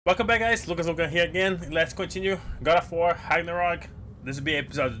Welcome back, guys. Lucas here again. Let's continue. God of War Ragnarok. This will be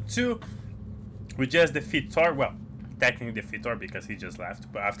episode 2. We just defeat Thor. Well, technically defeat Thor because he just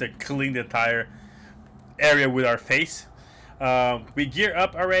left. But after killing the entire area with our face, we gear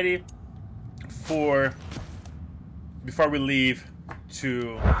up already for before we leave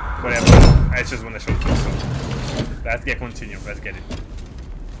to whatever. I just want to show you. So let's get continue. Let's get it.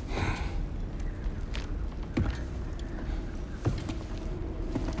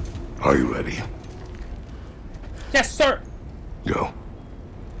 Are you ready? Yes, sir. Go.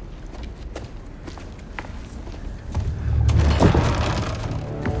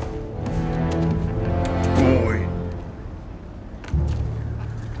 Boy.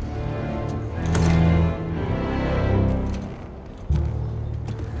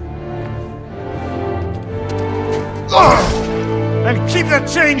 And keep the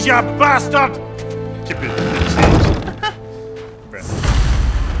change, you bastard! Keep it the change.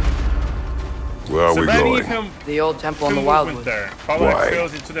 Where are we going? The old temple on the Wildwood. Why?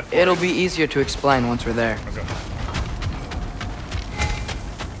 It'll be easier to explain once we're there.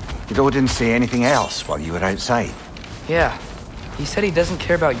 Godot didn't say anything else while you were outside. Yeah. He said he doesn't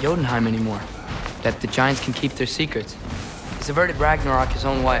care about Jotunheim anymore. That the giants can keep their secrets. He's averted Ragnarok his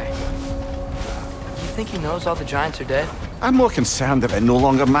own way. Do you think he knows all the giants are dead? I'm more concerned that it no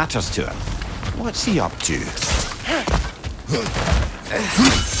longer matters to him. What's he up to?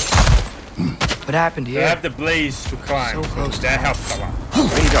 What happened here? I have the blaze to climb, So close. That helps a lot.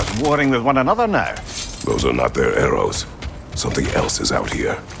 Raiders warring with one another now. Those are not their arrows. Something else is out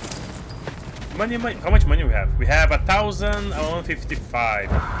here. Money, how much money we have? We have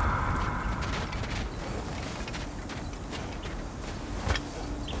 1,155.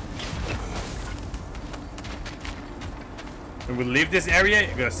 When we leave this area,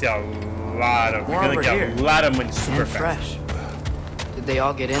 you're gonna see a lot of. We're gonna get a lot of money super fast. Fresh. Did they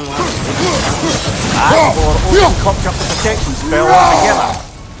all get in last? Cocked up the protection spell altogether.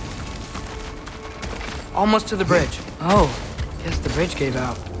 Almost to the bridge. Oh, guess the bridge gave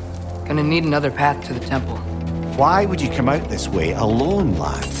out. Gonna need another path to the temple. Why would you come out this way alone,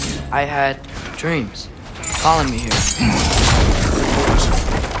 lad? I had dreams calling me here.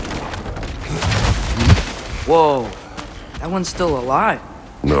 Whoa, that one's still alive.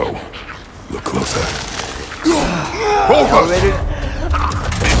 No. Look closer. Focus!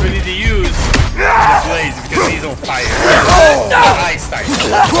 We need to use the blaze because he's on fire. Ice type.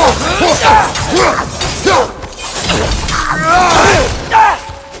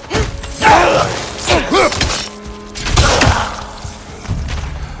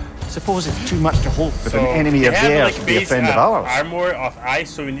 Suppose it's too much to hope that an enemy of theirs will be a friend of ours. Armor of ice,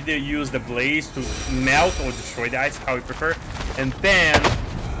 so we need to use the blaze to melt or destroy the ice, how we prefer. And then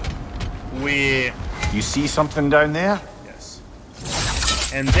we... You see something down there? Yes.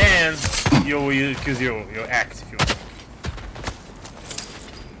 And then you'll use your axe if you want.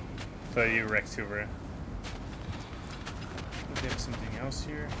 So you Rex over. We have something else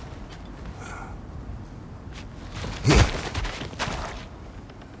here.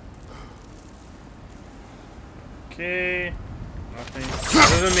 Okay. Nothing.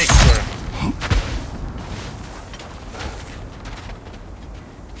 Doesn't make sure.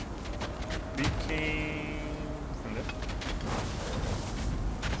 We came from this.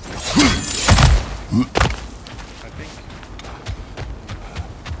 I think.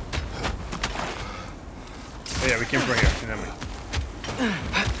 Oh yeah, we came from here. Never mind.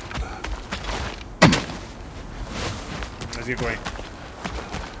 Let's get going.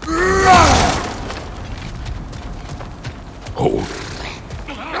 Hold.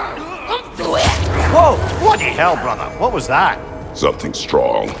 Whoa! Bloody hell, brother! What was that? Something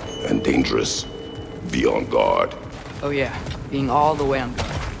strong and dangerous. Be on guard. Oh yeah, being all the way on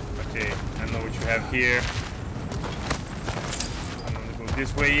guard. Okay, I know what you have here. I'm gonna go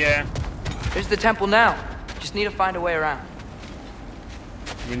this way, yeah. There's the temple now. Just need to find a way around.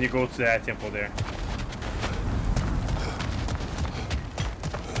 When you go to that temple there.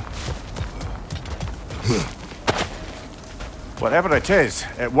 Whatever it is,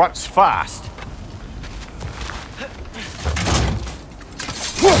 it works fast.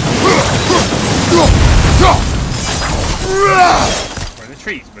 Burn the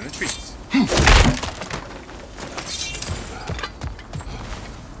trees, burn the trees.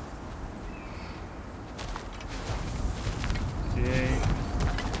 Okay.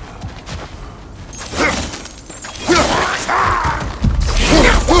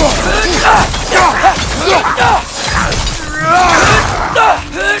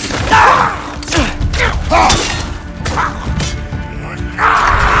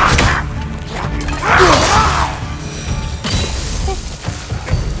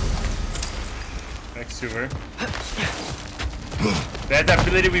 sewer. That's the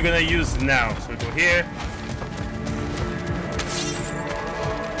ability we're gonna use now. So we go here.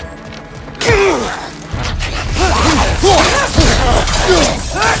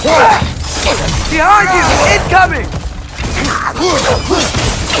 Behind you! Incoming!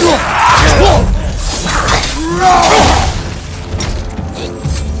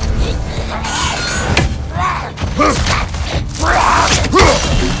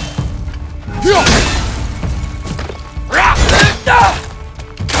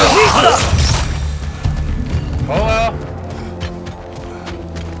 Oh well.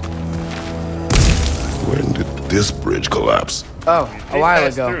 When did this bridge collapse? Oh, a while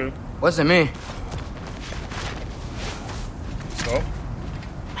passed ago. through. Wasn't me. So?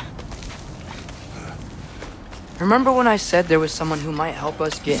 Remember when I said there was someone who might help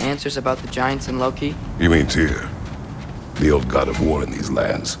us get answers about the giants and Loki? You mean Tyr, the old god of war in these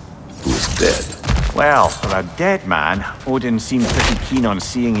lands, who is dead? Well, for a dead man, Odin seemed pretty keen on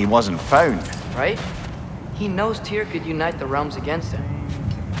seeing he wasn't found. Right? He knows Tyr could unite the realms against him.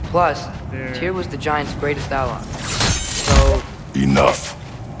 Plus, Tyr was the giant's greatest ally. So... Enough.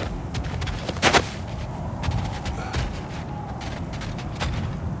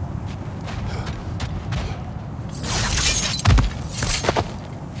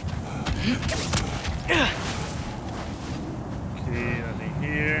 Okay, nothing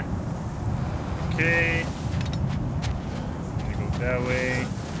here. Okay. Let me go that way.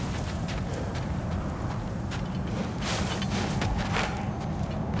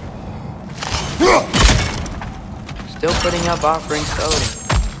 Still putting up offerings to Odin.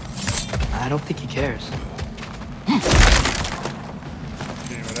 I don't think he cares.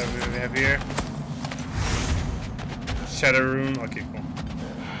 Okay, whatever we have here. Shadow rune. Okay, cool.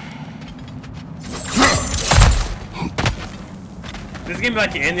 This game,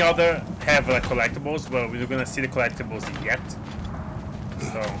 like any other, have like collectibles, but we're not gonna see the collectibles yet.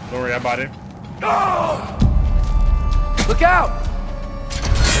 So don't worry about it. Look out!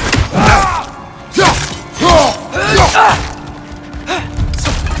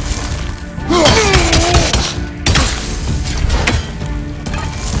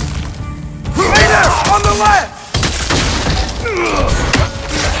 Later! On the left!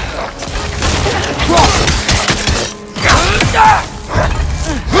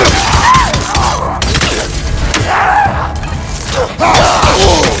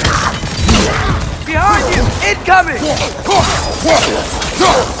 Behind you! Incoming!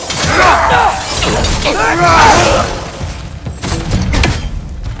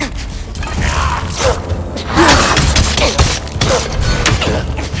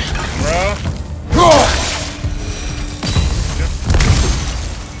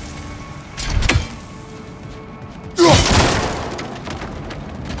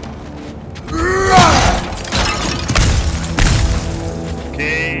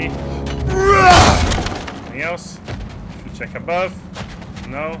 Okay. Anything else? Should check above.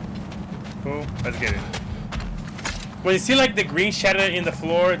 No. Cool. Let's get it. When you see like the green shadow in the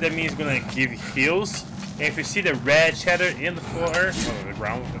floor, that means it's gonna give heals. And if you see the red shadow in the floor, or the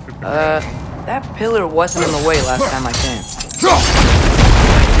ground, That pillar wasn't in the way last time I came.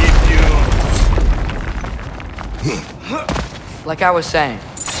 Like I was saying,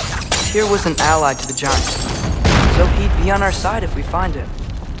 Tyr was an ally to the giants. So he'd be on our side if we find him.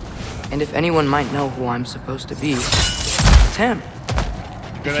 And if anyone might know who I'm supposed to be, it's him.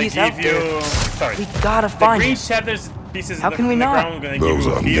 If he's out there, we gotta find him. Pieces How can we not? Those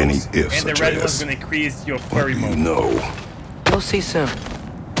are many ifs, and the red Atreus. one's gonna increase your What furry do you mode. know? You'll see soon.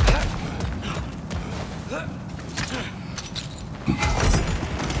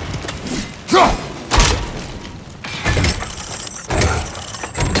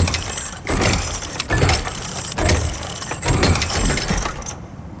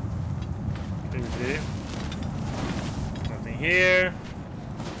 Nothing here.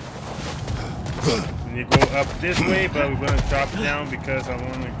 We need to go up this way, but we're gonna drop down because I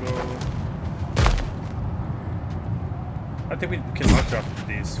want to go. I think we cannot drop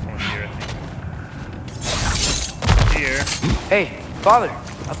these from here. I think. Here. Hey, father,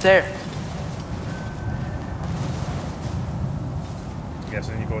 up there. Yes,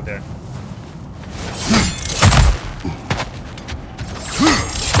 I need to go there.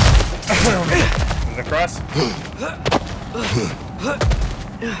 Is it across?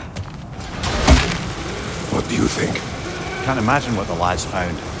 What do you think? Can't imagine what the lad's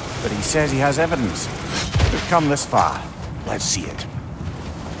found, but he says he has evidence. We've come this far. Let's see it.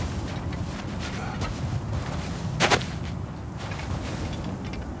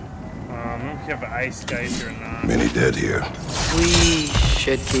 I don't know if you have ice guys or not. Many dead here. We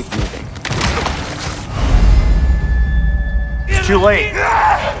should keep moving. Too late.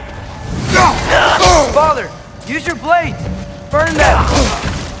 Father, use your blades! Burn them!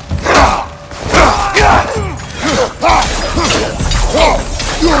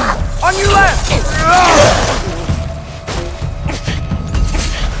 On your left!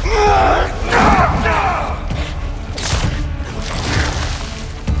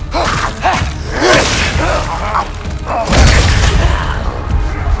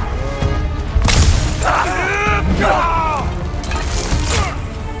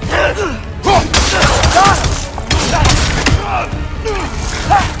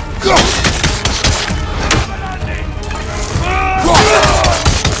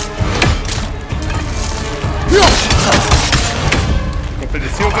 Open the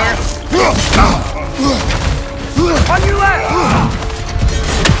silver. On your left!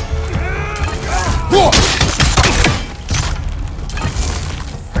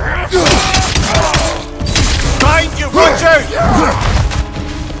 Behind you, watch out!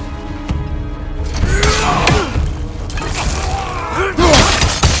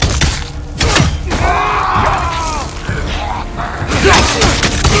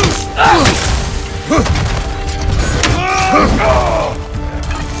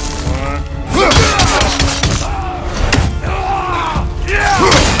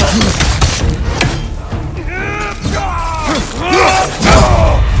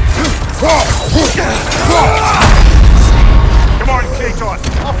 Come on, Kratos,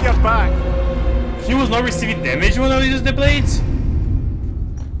 off your back! He was not receiving damage when I used the blades?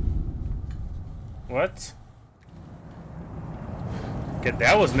 What? Okay,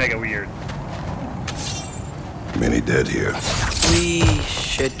 that was mega weird. Many dead here. We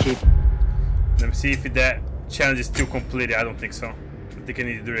should keep... Let me see if that challenge is still completed. I don't think so. I think I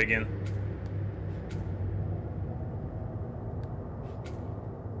need to do it again.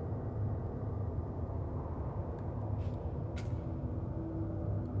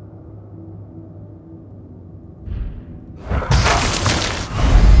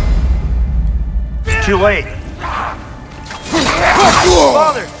 Too late.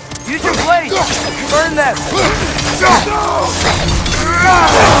 Father, use your blades! Burn them!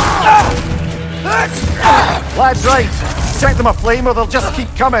 Lad's right. Set them aflame or they'll just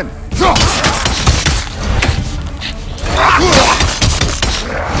keep coming.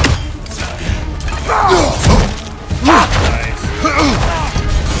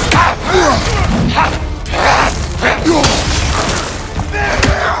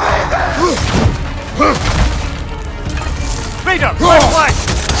 Vader, left flank!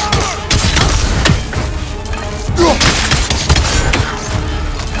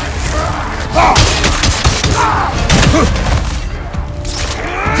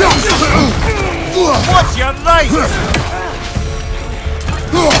 What's your knife?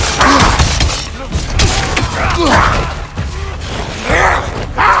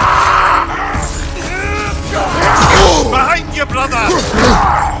 Behind you, brother!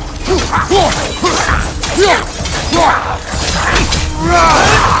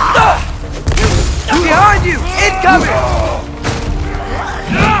 Behind you! Incoming!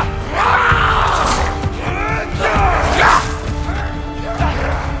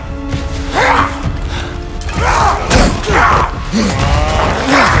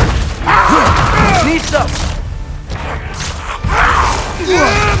 Need some!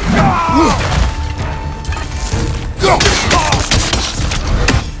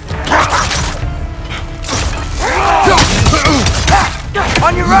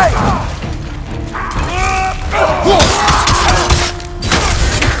 On your right!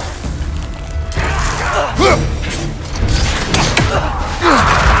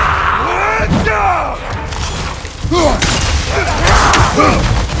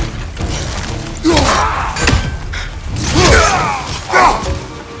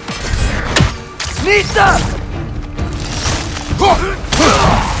 Need some!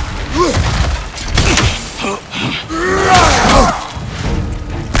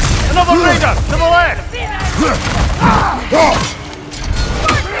 Another raider to the left!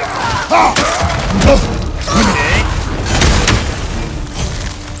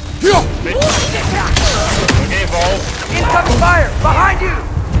 Okay, Vol. Incoming fire! Behind you!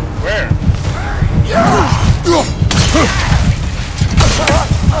 Where?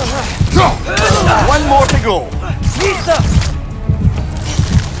 One more to go. Need some!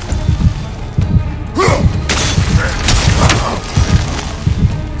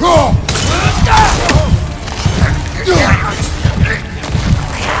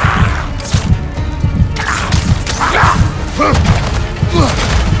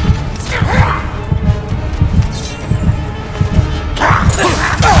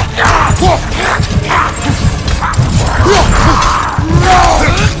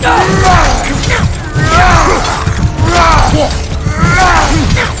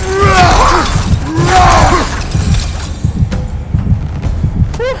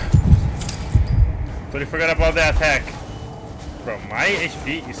 Totally forgot about the attack. Bro, my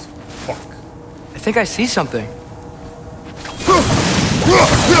HP is fuck. I think I see something.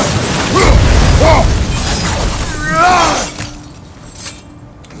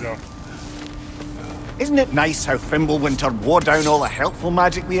 Go. Isn't it nice how Fimbulwinter wore down all the helpful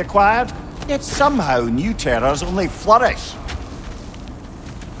magic we acquired? Yet somehow new terrors only flourish.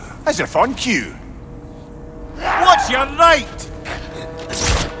 As if on cue. What's your right?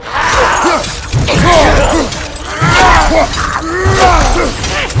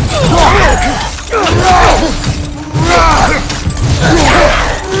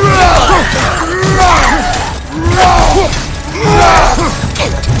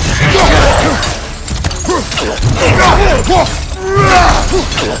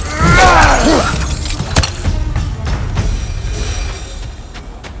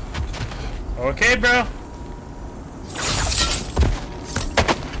 Okay, bro.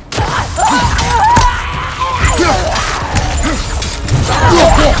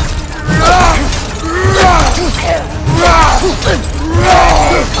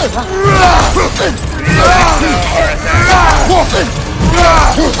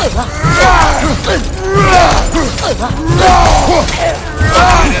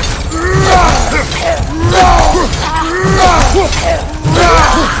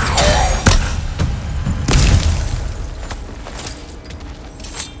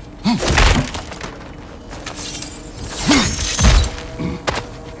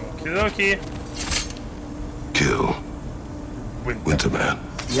 Loki. Kill Winterman.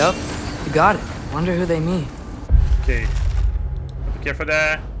 Yup, you got it. Wonder who they mean. Okay. Be careful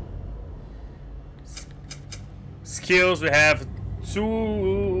there. Skills, we have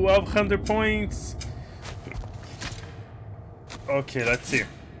 1200 points. Okay, let's see.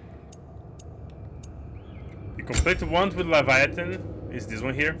 We complete one with Leviathan. Is this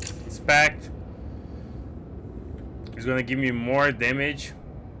one here? It's packed. It's gonna give me more damage.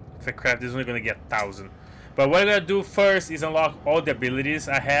 If I craft this one, I'm gonna get 1000. But what I'm gonna do first is unlock all the abilities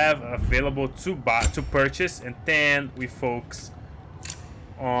I have available to purchase, and then we focus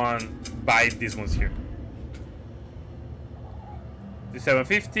on buy these ones here. This is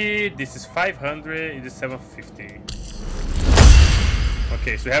 750, this is 500, this is 750.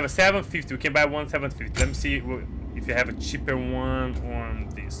 Okay, so we have a 750. We can buy one 750. Let me see if you have a cheaper one on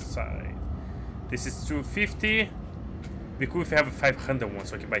this side. This is 250. Be cool if you have a 500 one,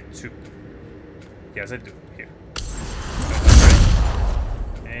 so I can buy two. Yes, I do. Here.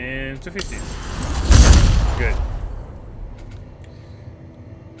 And 250. Good.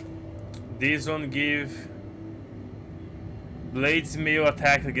 This one give blades melee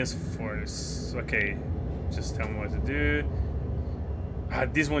attack against force. Okay, just tell me what to do.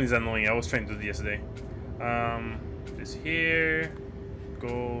 This one is annoying. I was trying to do this yesterday. This here,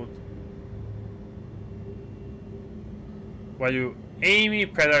 gold. While you aiming,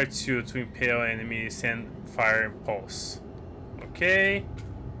 press R2 to impale enemy, send fire pulse. Okay.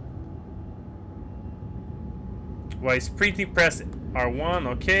 While sprinting, press R1.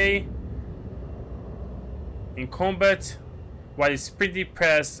 Okay. In combat, while sprinting,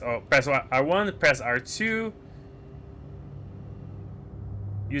 press R1, press R2.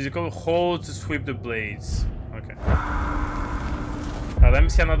 Use the code hold to sweep the blades. Okay. Let me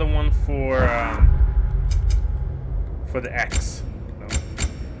see another one for the X. No.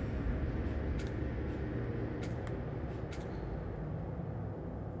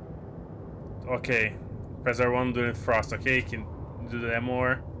 Okay. Press R1 during frost. Okay, you can do that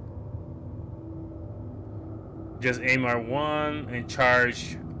more. Just aim R1 and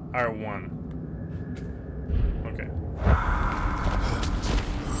charge R1. Okay.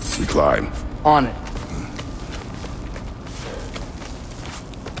 We climb. On it.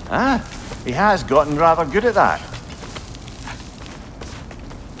 Ah, he has gotten rather good at that.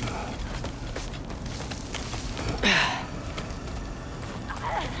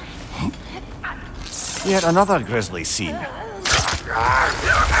 Yet another grisly scene. I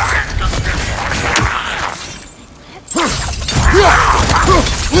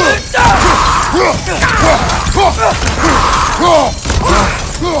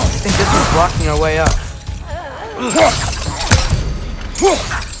think this one's blocking our way up.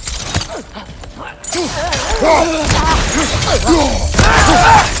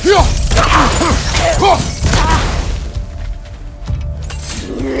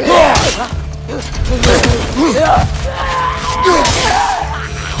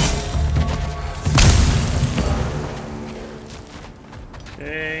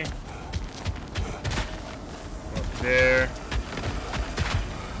 Okay. Up there.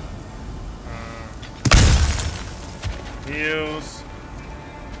 Heals.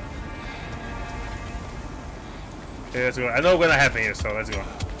 Okay, let's go. I know what's gonna happen here, so let's go.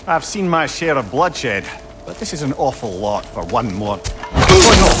 I've seen my share of bloodshed, but this is an awful lot for one more.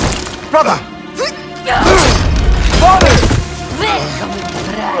 Oh no! Brother! Father!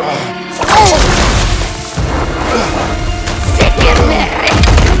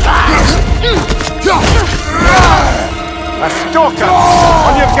 A stalker!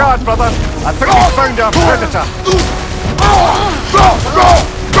 On your guard, brother! I think we found our predator!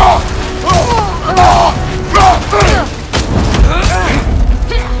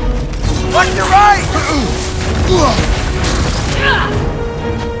 Watch your right!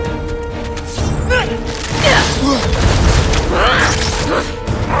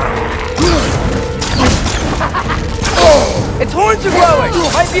 Its horns are glowing!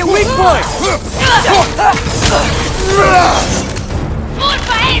 Might be a weak point!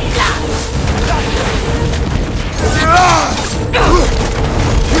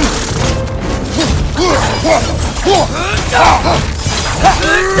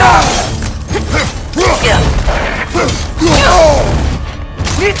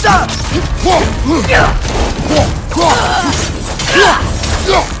 It's up!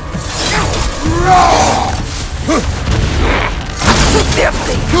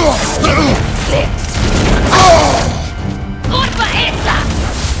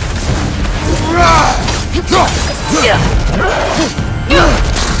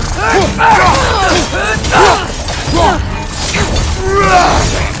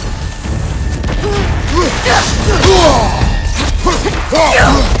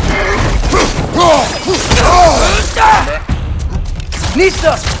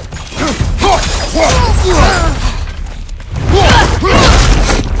 Nista!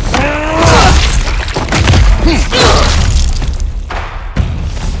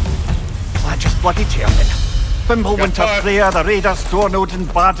 I just bloody turned it. Fimbulwinter, Freya, the raiders,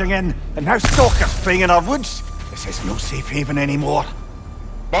 Thornodin barging in, and now stalkers preying in our woods. This is no safe haven anymore.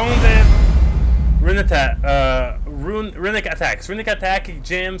 Bounded runic attacks. Runic attack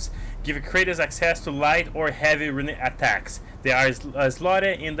gems give Kratos access to light or heavy runic attacks. They are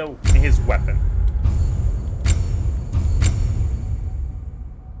slotted in his weapon.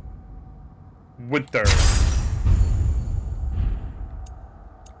 Winter.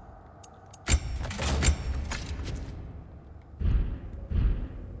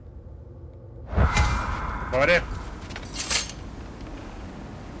 Bora.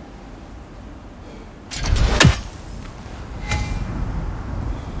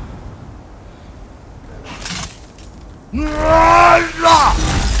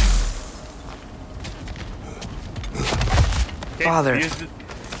 Father,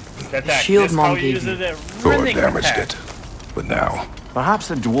 the shield Mom gave you. Thor damaged it, but now, Perhaps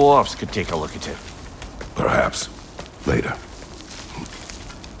the dwarves could take a look at it. perhaps, later.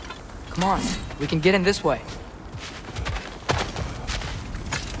 Come on, we can get in this way.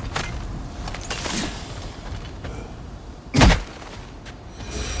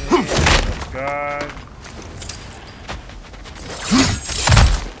 God.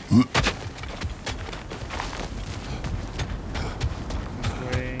 This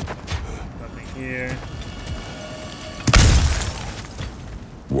way. Nothing here.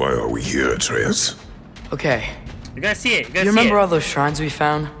 Why are we here, Atreus? Okay, You gotta see it. You gotta you see remember it. all those shrines we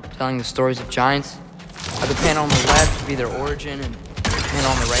found, telling the stories of giants? How the panel on the left would be their origin, and the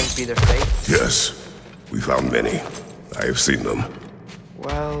panel on the right would be their fate? Yes, we found many. I have seen them.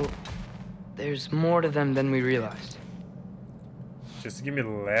 Well, there's more to them than we realized. Just give me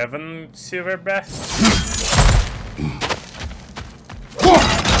 11 silver best.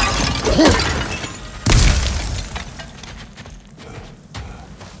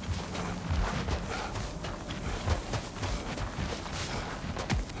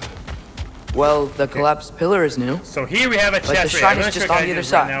 Well, the collapsed pillar is new. So here we have a the chest. shrine I'm is gonna just show on you the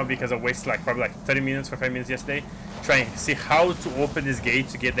guys other right side. now because I wasted like probably like 30 minutes or 5 minutes yesterday trying to see how to open this gate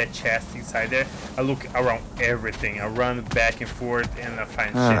to get that chest inside there. I look around everything. I run back and forth and I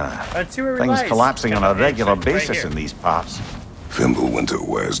find shit until I realize Things collapsing on a regular right basis here. in these parts. Fimbulwinter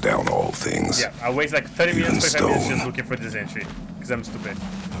wears down all things. Yeah, I waste like 30 Even minutes, 45 minutes stone. just looking for this entry because I'm stupid.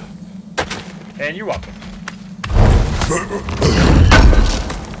 And you're welcome.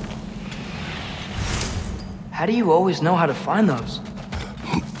 How do you always know how to find those?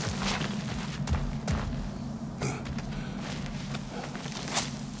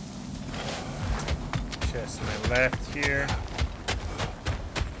 Chest to my left here.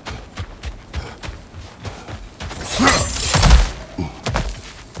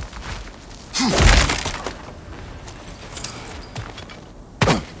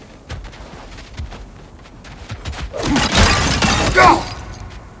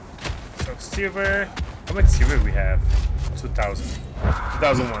 So silver. How much silver we have? 2,000.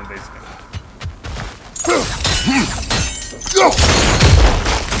 2001 basically.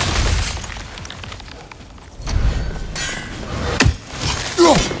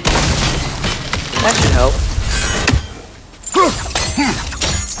 That should help.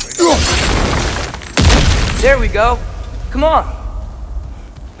 There we go. Come on.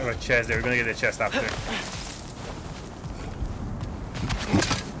 I have a chest there. We're gonna get the chest after.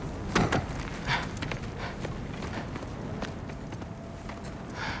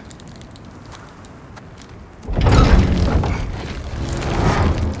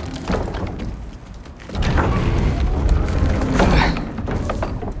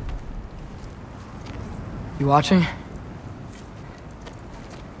 You watching?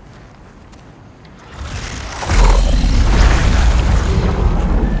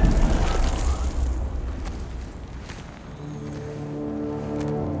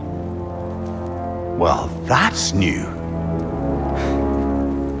 Well, that's new.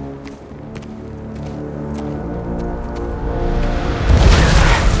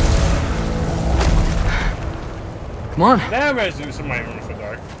 Come on. Now let's do some mining for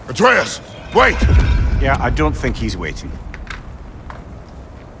dark. Atreus, wait! Yeah, I don't think he's waiting.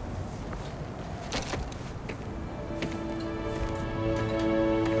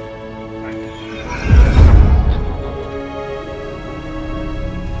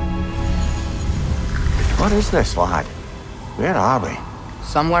 What is this, lad? Where are we?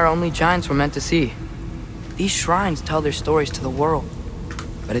 Somewhere only giants were meant to see. These shrines tell their stories to the world.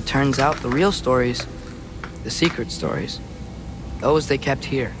 But it turns out the real stories, the secret stories, those they kept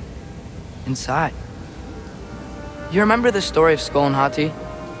here, inside. You remember the story of Skull and Hati,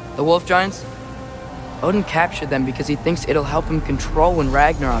 the wolf giants? Odin captured them because he thinks it'll help him control when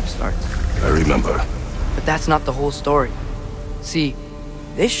Ragnarok starts. I remember. But that's not the whole story. See,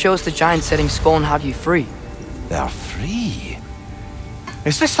 this shows the giants setting Skull and Hati free. They're free.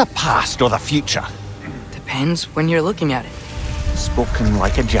 Is this the past or the future? Depends when you're looking at it. Spoken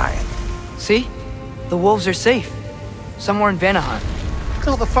like a giant. See? The wolves are safe. Somewhere in Vanaheim.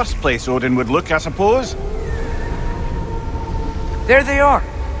 Not the first place Odin would look, I suppose. There they are,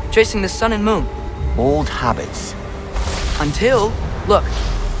 chasing the sun and moon. Old habits. Until, look,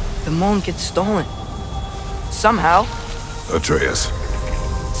 the moon gets stolen. Somehow. Atreus.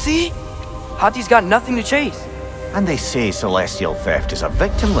 See? Hati's got nothing to chase. And they say celestial theft is a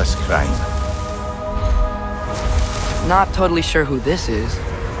victimless crime. Not totally sure who this is,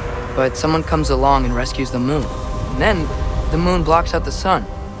 but someone comes along and rescues the moon. And then, the moon blocks out the sun.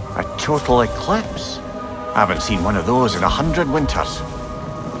 A total eclipse. I haven't seen one of those in 100 winters.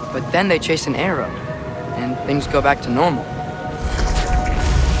 But then they chase an arrow, and things go back to normal.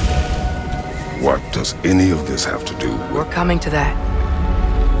 What does any of this have to do with... We're coming to that.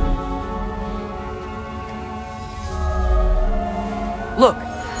 Look,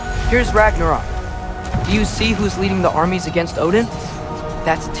 here's Ragnarok. Do you see who's leading the armies against Odin?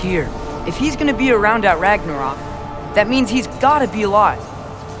 That's Tyr. If he's gonna be around at Ragnarok, that means he's gotta be alive.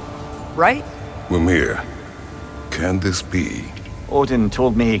 Right? Mimir, can this be? Odin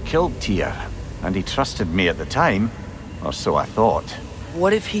told me he killed Tyr, and he trusted me at the time, or so I thought.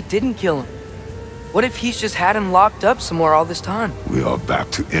 What if he didn't kill him? What if he's just had him locked up somewhere all this time? We are back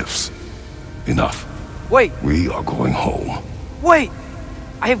to ifs. Enough. Wait, We are going home. wait!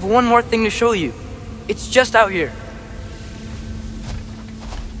 I have one more thing to show you. It's just out here.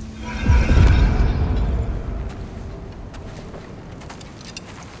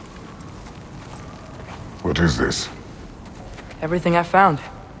 What is this? Everything I found.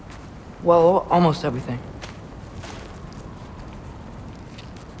 Well, almost everything.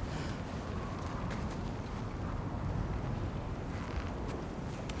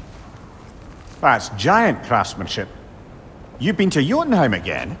 That's giant craftsmanship. You've been to Jotunheim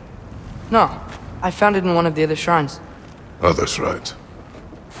again? No, I found it in one of the other shrines. Other shrines.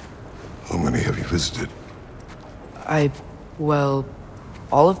 How many have you visited? Well,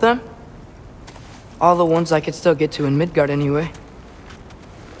 all of them? All the ones I could still get to in Midgard anyway.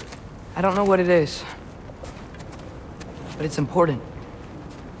 I don't know what it is. But it's important.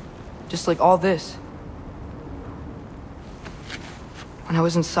 Just like all this. When I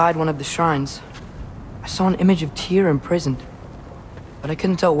was inside one of the shrines, I saw an image of Tyr imprisoned. But I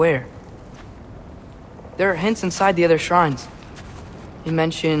couldn't tell where. There are hints inside the other shrines. They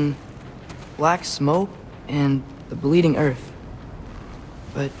mention black smoke and the bleeding earth.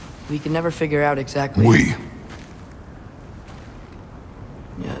 But we could never figure out exactly.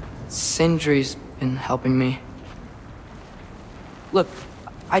 Yeah, Sindri's been helping me. Look,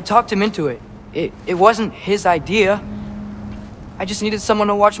 I talked him into it. It wasn't his idea. I just needed someone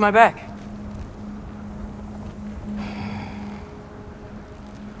to watch my back.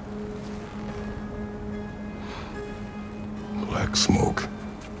 Smoke.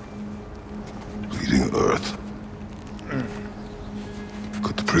 Bleeding earth.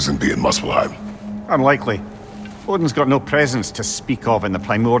 Could the prison be in Muspelheim? Unlikely. Odin's got no presence to speak of in the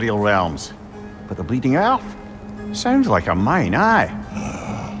primordial realms. But the Bleeding Earth? Sounds like a mine, aye.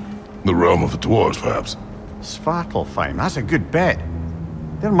 The realm of the dwarves, perhaps? Svartalfheim, that's a good bet.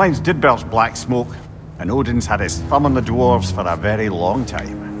 Their mines did belch black smoke, and Odin's had his thumb on the dwarves for a very long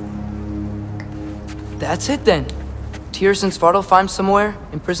time. That's it then. Tyr's in Svartalfheim somewhere,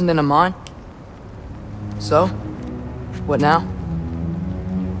 imprisoned in a mine. So, what now?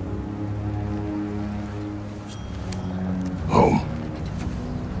 Home.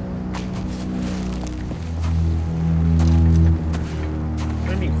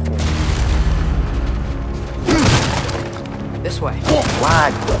 This way.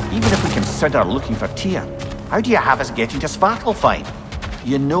 Lad, even if we consider looking for Tyr, how do you have us getting to Svartalfheim?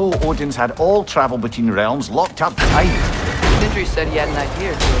 You know Odin's had all travel between realms locked up tight. Sindri said he had an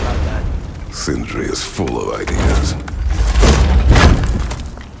idea or two about that. Sindri is full of ideas.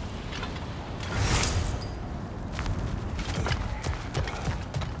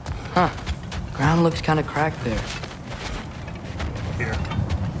 Huh. Ground looks kind of cracked there. Here.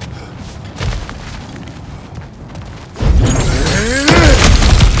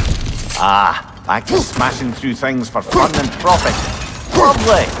 Ah, back to smashing through things for fun and profit.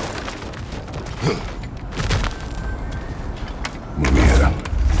 Lovely! Mimir,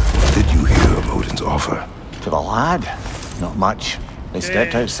 what did you hear of Odin's offer? To the lad? Not much. They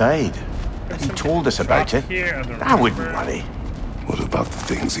stepped outside. But he told us about it. I wouldn't worry. What about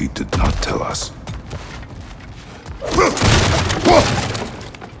the things he did not tell us?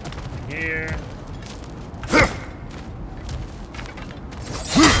 Here.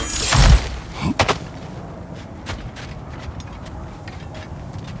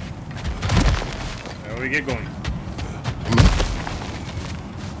 There we get going.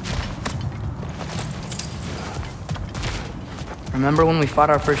 Remember when we fought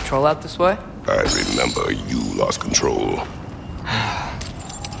our first troll out this way? I remember you lost control.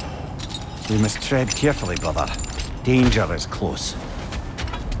 We must tread carefully, brother. Danger is close.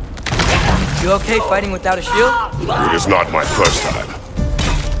 You okay fighting without a shield? It is not my first time.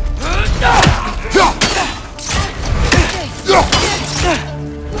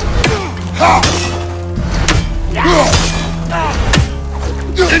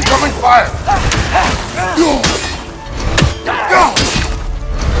 Incoming fire!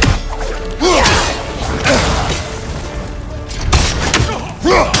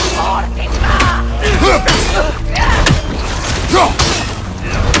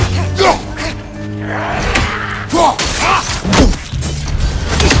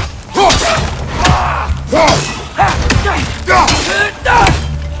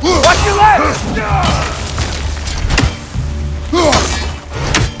 Watch your legs!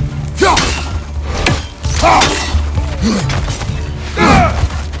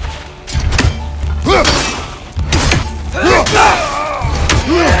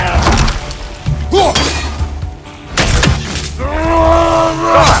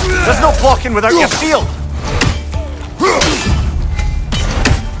 There's no blocking without your shield!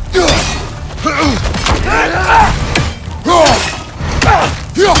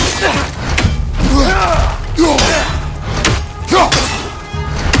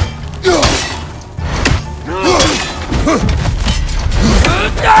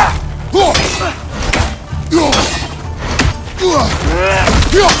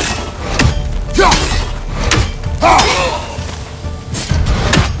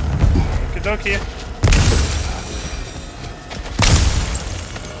 Okie dokie.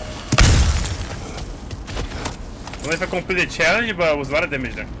 I don't know if I completed the challenge, but it was a lot of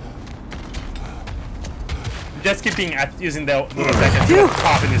damage there. Just keeping at using the little attack at the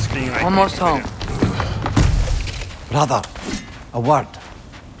top of the screen. Like Almost home. Brother, a word.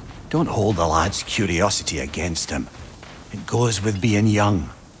 Don't hold the lad's curiosity against him. It goes with being young.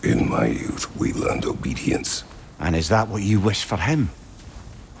 In my youth, we learned obedience. And is that what you wish for him?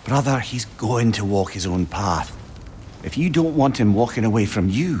 Brother, he's going to walk his own path. If you don't want him walking away from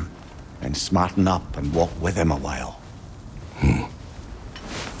you, then smarten up and walk with him a while.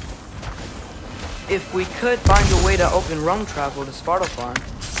 If we could find a way to open roam travel to Svartalfheim,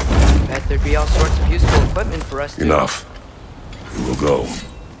 I bet there'd be all sorts of useful equipment for us to... Enough. We will go.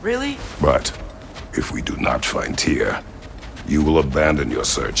 Really? But if we do not find Tyr, you will abandon your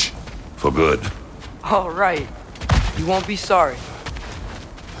search. For good. All right. You won't be sorry.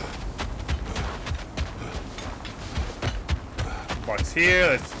 Box here,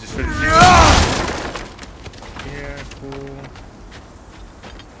 let's just put it here. Here, cool.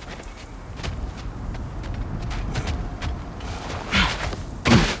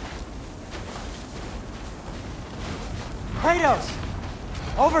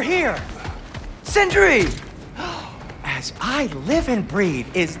 Kratos! Over here! Sentry! As I live and breathe,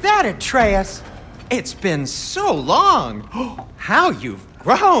 is that Atreus? It's been so long! How you've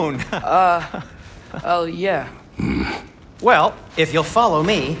grown! Oh, yeah. Well, if you'll follow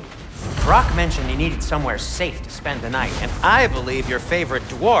me, Brock mentioned you needed somewhere safe to spend the night, and I believe your favorite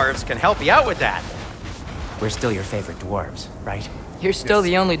dwarves can help you out with that. We're still your favorite dwarves, right? You're still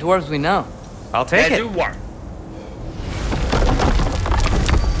the only dwarves we know. I'll take Yeah, it. do war.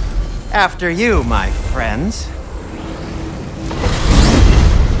 After you, my friends.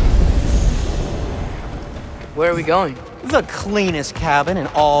 Where are we going? The cleanest cabin in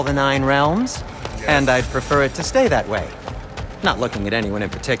all the 9 realms. And I'd prefer it to stay that way. Not looking at anyone in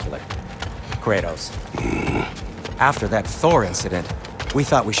particular. Kratos. After that Thor incident, we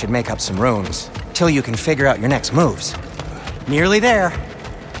thought we should make up some rooms, till you can figure out your next moves. Nearly there.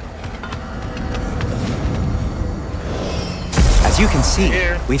 As you can see,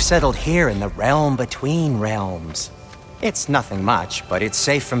 we've settled here in the realm between realms. It's nothing much, but it's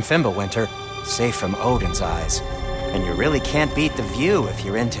safe from Fimbulwinter, safe from Odin's eyes. And you really can't beat the view if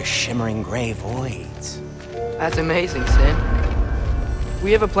you're into shimmering gray voids. That's amazing, Sin.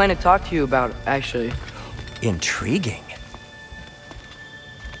 We have a plan to talk to you about, actually. Intriguing.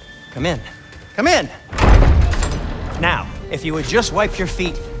 Come in. Come in! Now, if you would just wipe your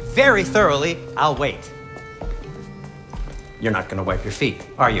feet very thoroughly, I'll wait. You're not gonna wipe your feet,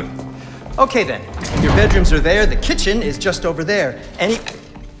 are you? Okay then. Your bedrooms are there, the kitchen is just over there.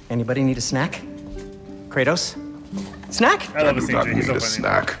 Anybody need a snack? Kratos? Snack? I love I a do not Sentry. He's need so a funny.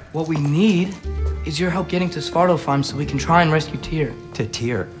 snack. What we need is your help getting to Svartalfheim so we can try and rescue Tyr. To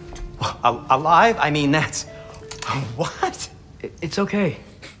Tyr. Alive? I mean, that's... What? It's okay.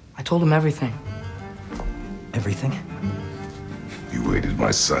 I told him everything. Everything? You aided my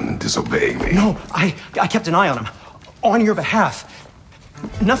son in disobeying me. No, I kept an eye on him. On your behalf.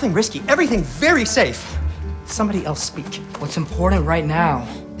 Nothing risky. Everything very safe. Somebody else speak. What's important right now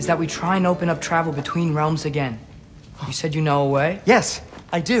is that we try and open up travel between realms again. You said you know a way? Yes,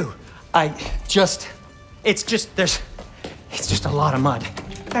 I do. It's just a lot of mud.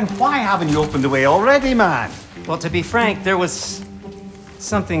 Then why haven't you opened the way already, man? Well, to be frank, there was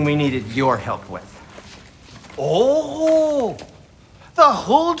something we needed your help with. Oh! The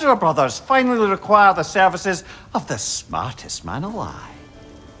Holder brothers finally require the services of the smartest man alive.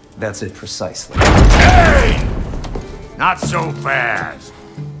 That's it precisely. Hey! Not so fast.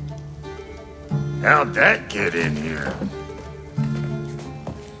 How'd that get in here?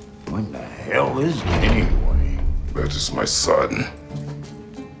 What the hell is it anyway? That is my son.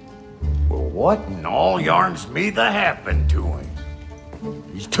 Well, what in all yarns me that happened to him?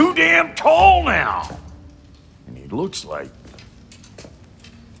 He's too damn tall now. And he looks like...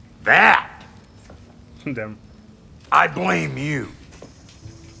 that. Them. I blame you.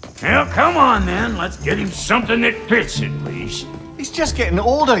 Well, come on then. Let's get him something that fits at least. He's just getting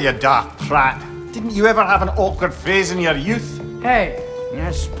older, you daft prat. Didn't you ever have an awkward phase in your youth? Hey,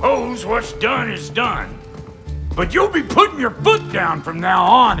 I suppose what's done is done. But you'll be putting your foot down from now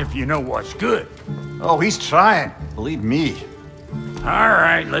on if you know what's good. Oh, he's trying. Believe me. All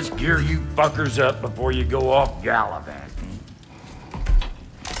right, let's gear you fuckers up before you go off gallivanting.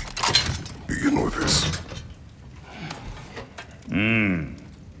 Begin with this.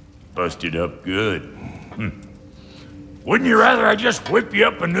 Busted up good. Wouldn't you rather I just whip you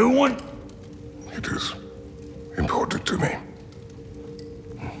up a new one? It is important to me.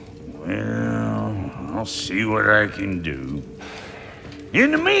 Well, I'll see what I can do.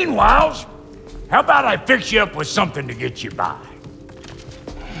 In the meanwhile, how about I fix you up with something to get you by?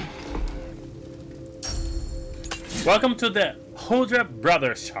 Welcome to the Holder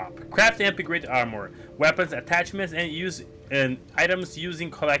Brothers shop. Craft and upgrade armor, weapons, attachments, and items using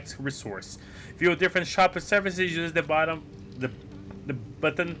collect resource. View different shop services. Use the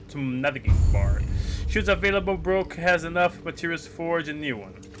button to navigate bar. Shoes available. Broke has enough materials to forge a new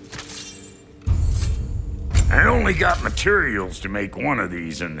one. I only got materials to make one of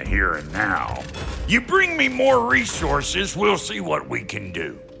these in the here and now. You bring me more resources, we'll see what we can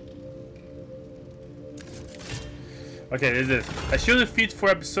do. Okay, this is it. A shield fit for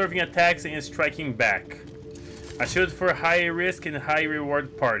absorbing attacks and striking back. A shield for high risk and high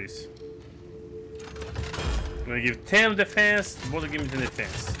reward parties. I'm gonna give 10 defense, both give me 10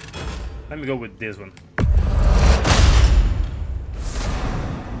 defense. Let me go with this one.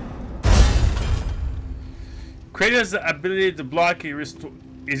 Kratos' ability to block is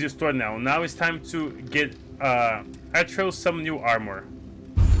restored now. Now it's time to get Atreus some new armor.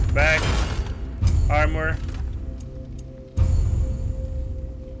 Back, armor.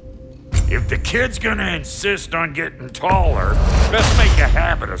 If the kid's gonna insist on getting taller, best make a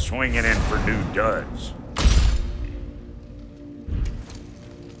habit of swinging in for new duds.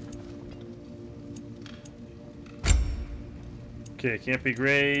 Okay, can't be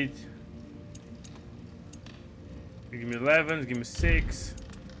great. Give me 11, give me 6.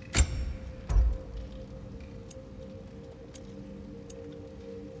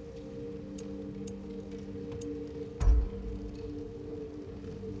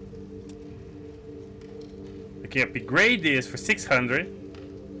 Okay, upgrade this for 600.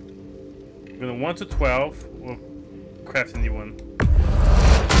 We're gonna 1 to 12. We'll craft a new one.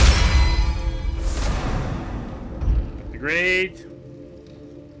 Upgrade.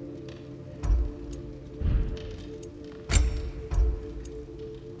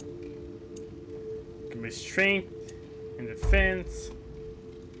 Give me strength and defense.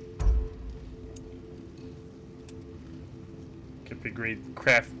 Upgrade,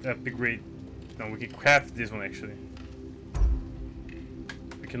 craft, upgrade. No, we can craft this one actually.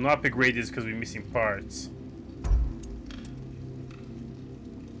 We cannot upgrade this because we're missing parts.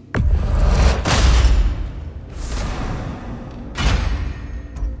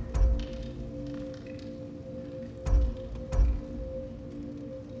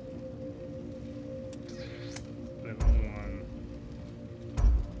 Level 1.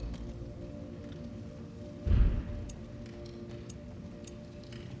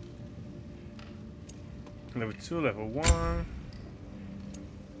 Level 2, level 1.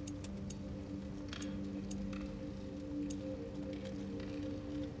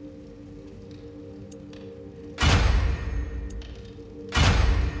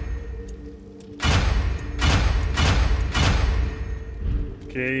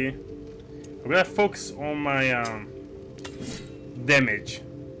 Okay. I'm gonna focus on my damage,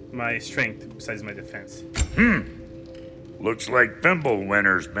 my strength besides my defense. Looks like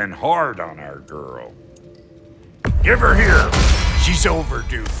Fimbulwinter's been hard on our girl. Give her here. She's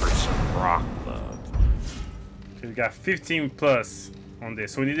overdue for some rock love. Okay, we got 15 plus on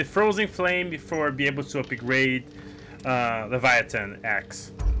this. So we need a Frozen Flame before we be able to upgrade Leviathan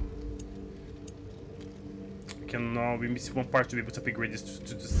Axe. We miss one part to be able to upgrade this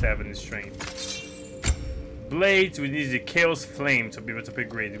to 7 in strength. Blades, we need the Chaos Flame to be able to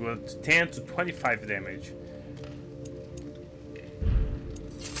upgrade. We go to 10 to 25 damage.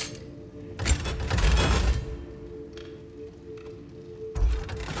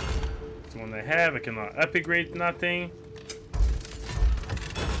 That's the one I have. I cannot upgrade nothing.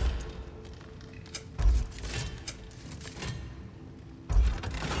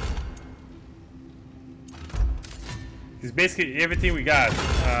 It's basically everything we got.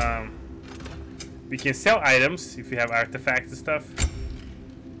 We can sell items if we have artifacts and stuff.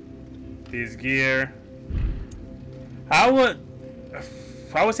 This gear. I would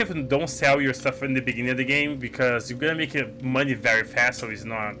say don't sell your stuff in the beginning of the game because you're gonna make money very fast, so it's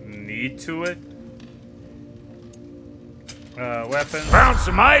not need to it. Weapons. Found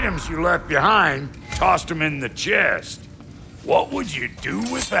some items you left behind. Tossed them in the chest. What would you do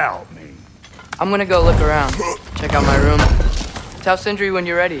without me? I'm gonna go look around. Check out my room. Tell Sindri when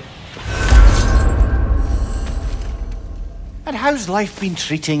you're ready. And how's life been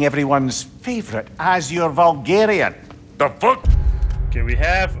treating everyone's favourite Azure Vulgarian? The fuck? Okay, we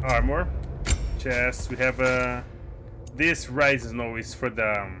have armor, chest. We have this rise is always for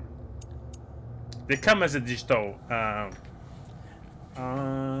the. They come as a digital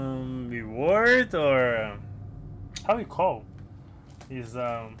reward or how do you call? Is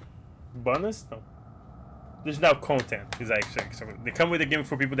bonus? No. There's now content. Is actually so they come with the game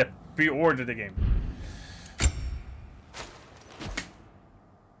for people that pre-order the game.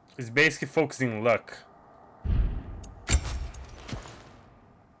 It's basically focusing on luck.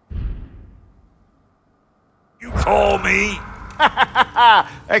 You call me?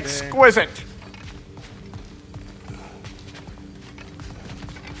 Exquisite.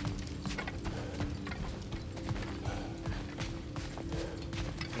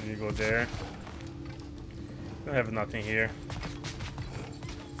 And you go there. I have nothing here.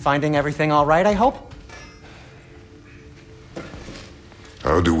 Finding everything all right, I hope?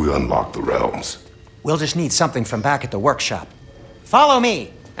 How do we unlock the realms? We'll just need something from back at the workshop. Follow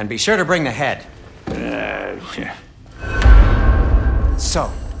me, and be sure to bring the head. Yeah.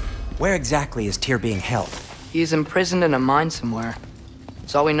 So, where exactly is Tyr being held? He's imprisoned in a mine somewhere.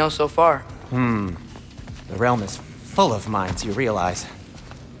 That's all we know so far. The realm is full of mines, you realize.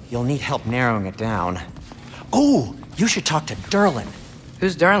 You'll need help narrowing it down. Oh, you should talk to Durlin.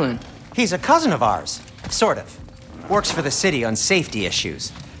 Who's Darlin? He's a cousin of ours, sort of. Works for the city on safety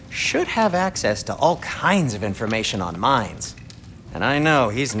issues. Should have access to all kinds of information on mines. And I know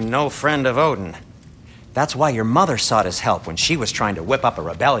he's no friend of Odin. That's why your mother sought his help when she was trying to whip up a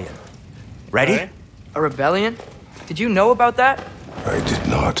rebellion. Ready? Okay. A rebellion? Did you know about that? I did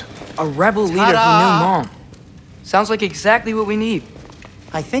not. A rebel leader who knew Mom. Sounds like exactly what we need.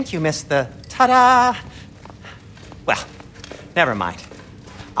 I think you missed the ta-da. Well, never mind.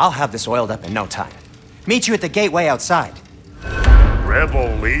 I'll have this oiled up in no time. Meet you at the gateway outside.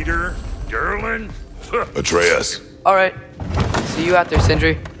 Rebel leader? Durlin? Atreus. All right. See you out there,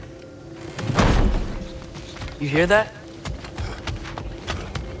 Sindri. You hear that?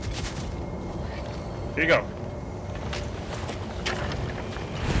 Here you go.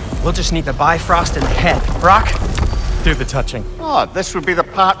 We'll just need the Bifrost in the head. Brock, do the touching. Oh, this would be the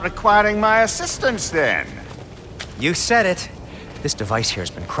part requiring my assistance then. You said it. This device here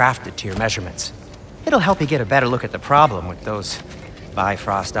has been crafted to your measurements. It'll help you get a better look at the problem with those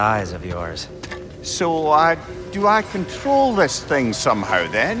Bifrost eyes of yours. So, do I control this thing somehow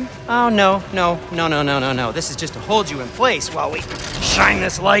then? Oh, no. This is just to hold you in place while we shine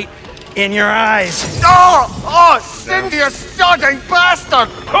this light in your eyes. Oh, Cindy, you sodding bastard!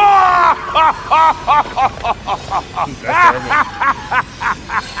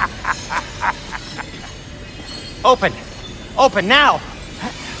 Open! Open now!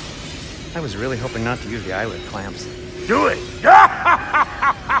 I was really hoping not to use the eyelid clamps. Do it!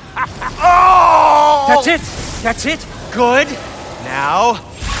 Oh! That's it! That's it! Good! Now,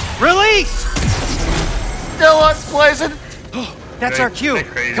 release! Still unpleasant. That's They're- our cue. they're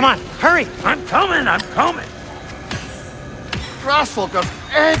crazy. Come on, hurry! I'm coming! Grassfuckers,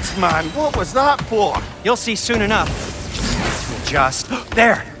 eggs, man. What was that for? You'll see soon enough. Just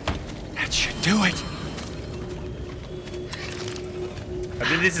there. That should do it. I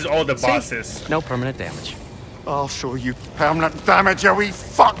think this is all the bosses. No permanent damage. I'll show you permanent damage, you wee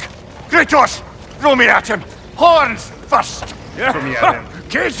fuck. Kratos, throw me at him. Horns first. Throw me at him.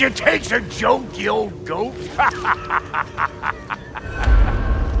 Guess you takes a joke, you old goat.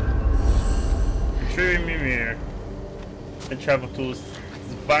 Retrieving Mimir. And travel tools.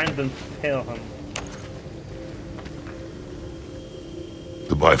 Bind and fail him.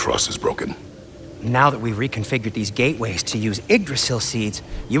 The Bifrost is broken. Now that we've reconfigured these gateways to use Yggdrasil seeds,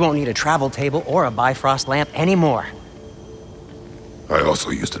 you won't need a travel table or a Bifrost lamp anymore. I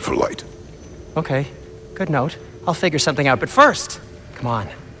also used it for light. Okay, good note. I'll figure something out, but first, come on,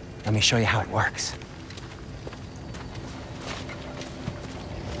 let me show you how it works.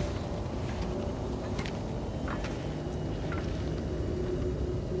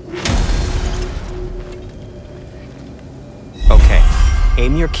 Okay,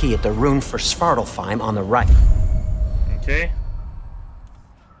 aim your key at the rune for Svartalfheim on the right. Okay.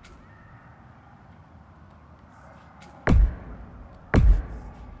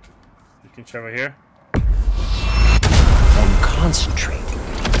 You can travel here. Then concentrate.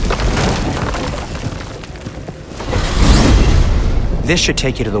 This should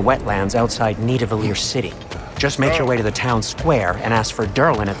take you to the wetlands outside Nidavellir City. Just make your way to the town square and ask for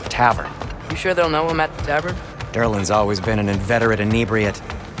Durlin at the tavern. You sure they'll know him at the tavern? Durlin's always been an inveterate inebriate.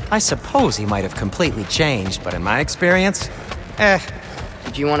 I suppose he might have completely changed, but in my experience,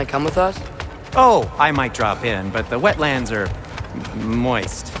 Did you want to come with us? Oh, I might drop in, but the wetlands are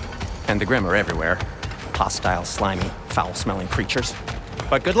moist. And the Grim are everywhere. Hostile, slimy, foul-smelling creatures.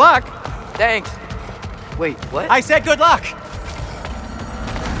 But good luck! Thanks. Wait, what? I said good luck!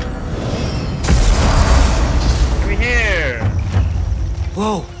 Over here.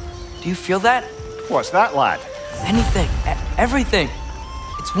 Whoa. Do you feel that? What's that, lad? Anything. Everything.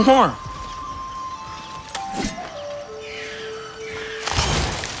 It's warm.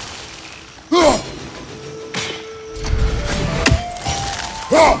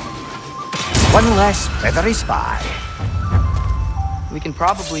 One less feathery spy. We can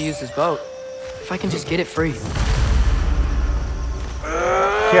probably use this boat. If I can just get it free.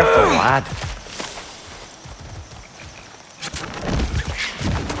 Careful, lad.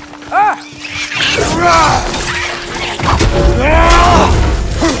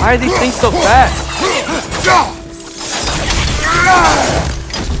 Why are these things so fast?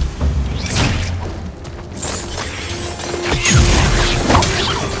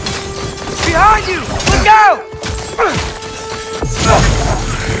 Behind you! Look out!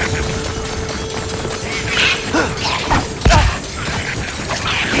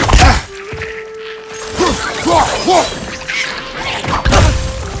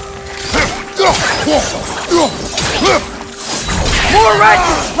 More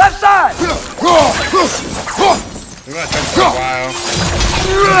wrenches! Left side! We're gonna take for a while.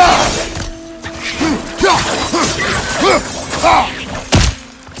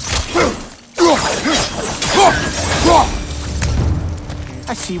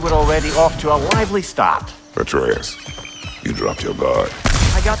 I see we're already off to a lively start. Atreus, you dropped your guard.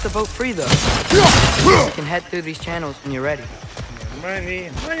 I got the boat free, though. You can head through these channels when you're ready. Money.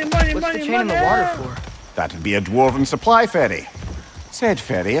 What's the chain in the water for? That'd be a dwarven supply ferry. Said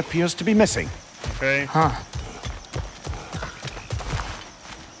ferry appears to be missing. Okay. Huh.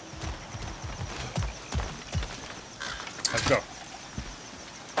 Let's go.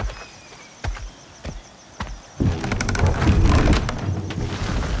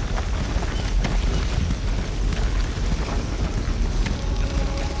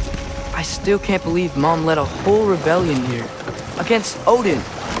 I still can't believe Mom led a whole rebellion here against Odin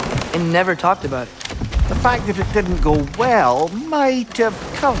and never talked about it. The fact that it didn't go well might have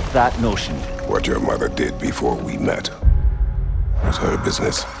curbed that notion. What your mother did before we met was her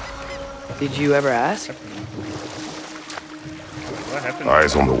business. Did you ever ask? What happened?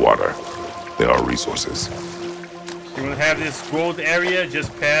 Eyes on the water. There are resources. You will have this gold area,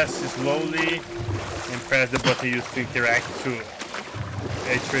 just pass slowly and press the button used to interact to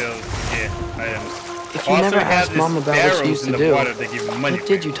Atreus items. If you never asked Mom about what you used to do, water, they give money what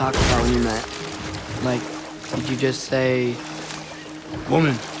did you talk about when you met? Like, did you just say,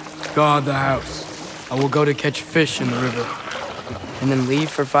 "Woman, guard the house. I will go to catch fish in the river," and then leave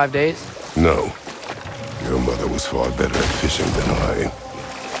for 5 days? No. Your mother was far better at fishing than I.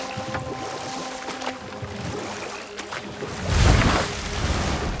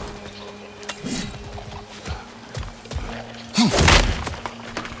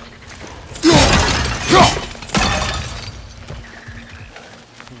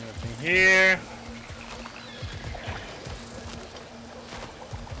 Nothing here.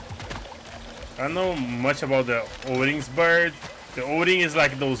 I don't know much about the Odin's bird. The Odin is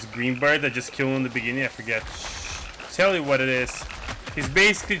like those green birds that just kill in the beginning. I forget. Tell you what it is. He's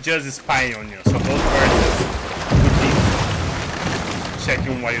basically just spying on you. So those birds just looking,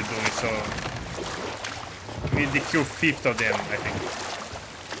 checking what you're doing. So we need to kill 50 of them, I think.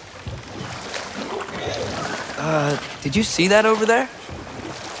 Did you see that over there?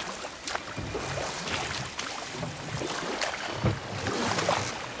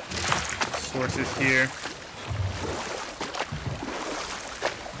 Sources here.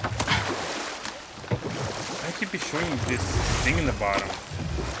 I keep showing this thing in the bottom.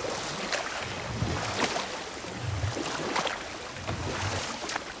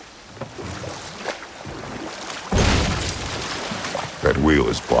 That wheel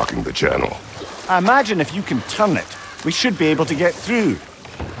is blocking the channel. I imagine if you can turn it, we should be able to get through.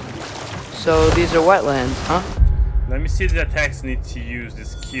 So these are wetlands, huh? Let me see if the attacks need to use the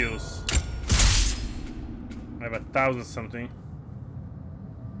skills. I have 1,000 something.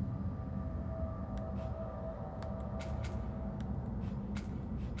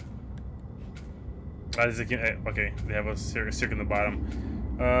 Oh, this is okay, they have a circle in the bottom.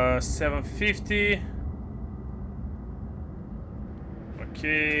 750.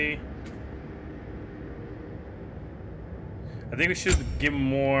 Okay. I think we should give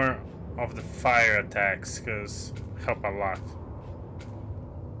more of the fire attacks because help a lot.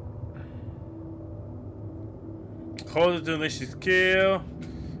 Hold it to unleash skill.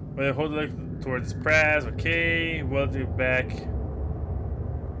 Well, hold it towards press. Okay. Weld it back.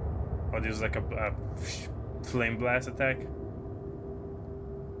 Oh, there's like a flame blast attack.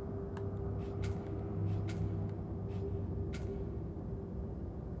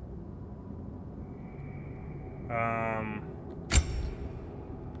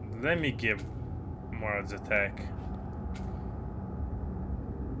 Let me give more of the attack.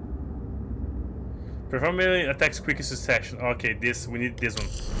 Perform melee attacks quickest succession. Okay, this we need this one.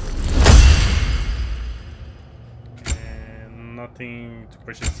 And nothing to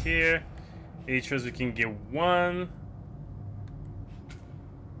purchase here. Atreus we can get one.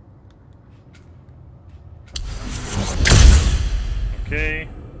 Okay.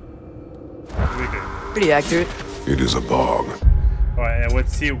 We good. Pretty accurate. It is a bog. Alright,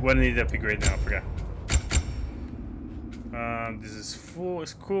 let's see what I need to upgrade now. I forgot. This is full.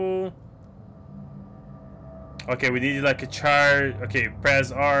 It's cool. Okay, we need like a charge. Okay,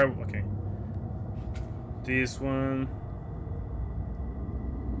 press R. Okay. This one.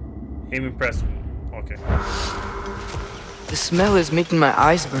 Aim and press. Okay. The smell is making my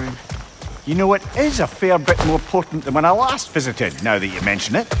eyes burn. You know, it is a fair bit more potent than when I last visited, now that you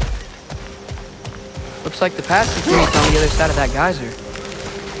mention it. Looks like the passage leads on the other side of that geyser.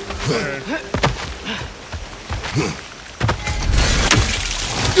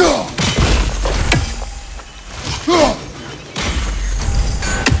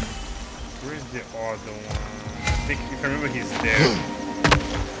 Where's the other one? I think if I remember, he's there.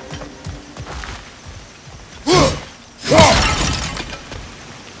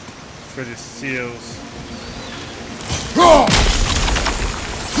 For the seals.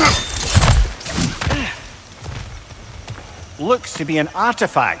 Looks to be an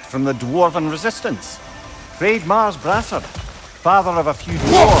artifact from the Dwarven Resistance. Trade Mars Brassard, father of a few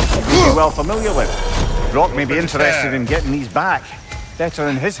dwarves you'll be well familiar with. Brock may be interested in getting these back. Better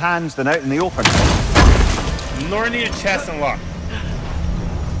in his hands than out in the open. Nornir chest unlocked.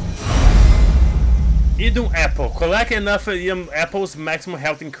 Idun apple. Collect enough apples, maximum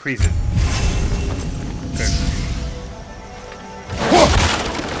health increases. Okay.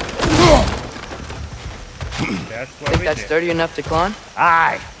 That's what Think that's sturdy enough to climb?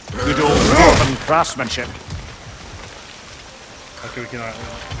 Aye. Good old Dwarven craftsmanship. Okay, we need to go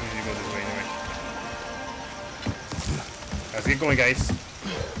this way anyway. Let's get going, guys.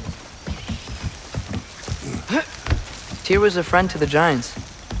 Tyr was a friend to the Giants.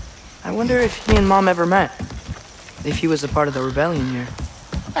 I wonder if he and Mom ever met. If he was a part of the rebellion here.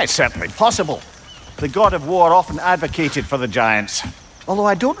 It's certainly possible. The god of war often advocated for the Giants. Although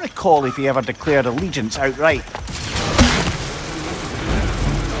I don't recall if he ever declared allegiance outright.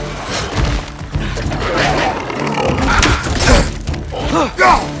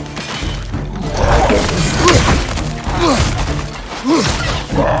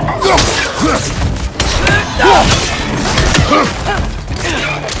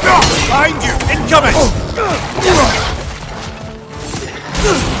 Behind you! Incoming!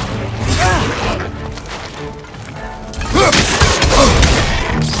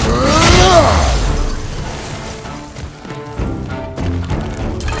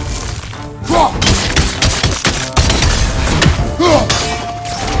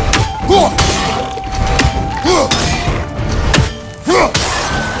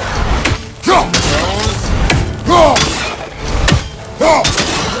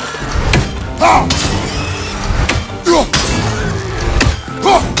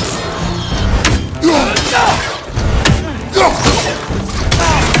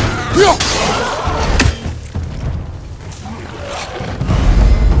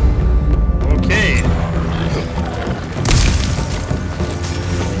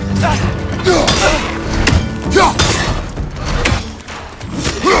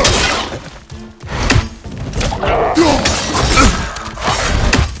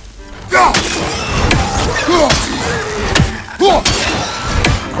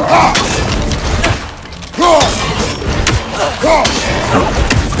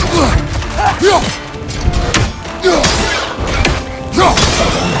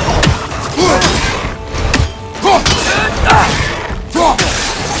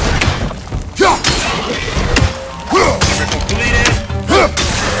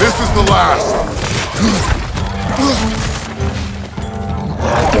 This is the last.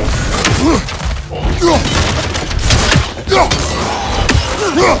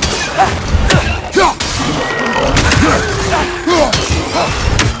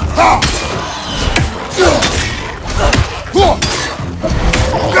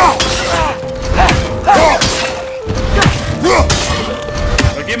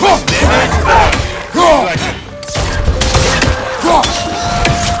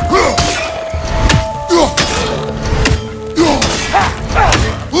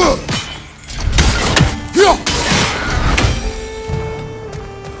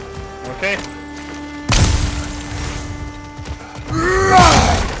 Okay.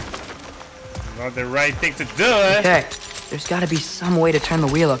 Not the right thing to do, eh? Okay, there's gotta be some way to turn the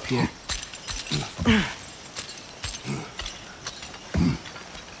wheel up here.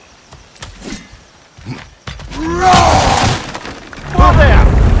 Whoa there!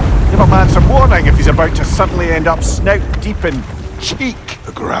 Give a man some warning if he's about to suddenly end up snout deep in cheek.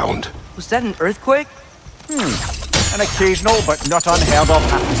 The ground. Was that an earthquake? An occasional but not unheard of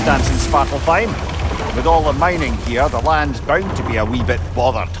happenstance in Svartalfheim. With all the mining here, the land's bound to be a wee bit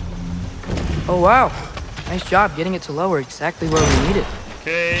bothered. Oh wow, nice job getting it to lower exactly where we need it.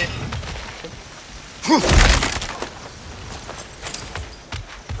 Okay.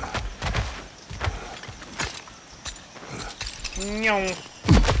 Nyong.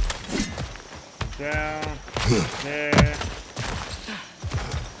 Down. There.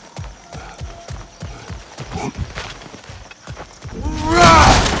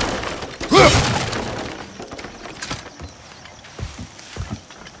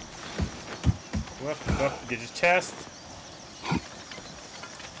 Up, get his chest.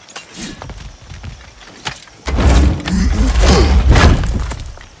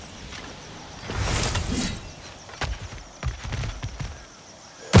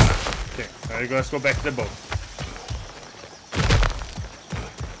 Okay, let's go back to the boat.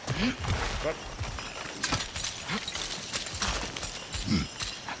 What?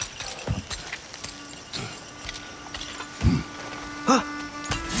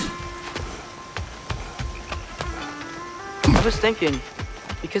 I was thinking,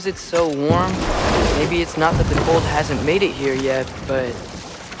 because it's so warm, maybe it's not that the cold hasn't made it here yet, but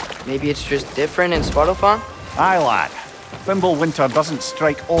maybe it's just different in Svartalfheim? Aye, lad. Fimbulwinter doesn't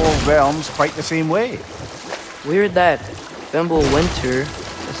strike all realms quite the same way. Weird that Fimbulwinter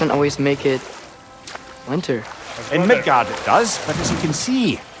doesn't always make it winter. In Midgard it does, but as you can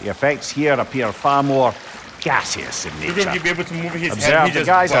see, the effects here appear far more gaseous in You're nature. going to be able to move his head. Observe He the just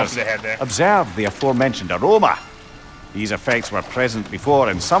bumps geysers. the head there. Observe the aforementioned aroma. These effects were present before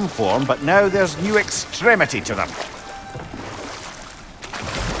in some form, but now there's new extremity to them.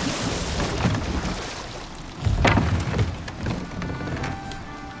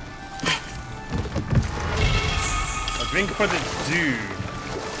 A drink for the dude.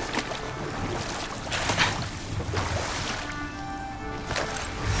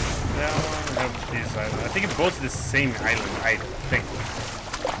 That one, have this island. I think it's both the same island, I think.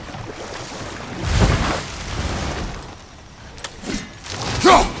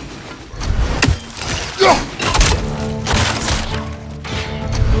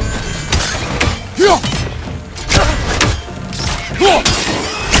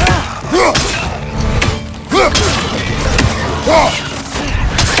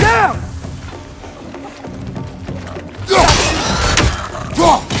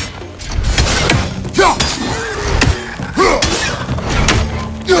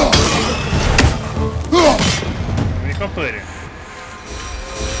 We completed.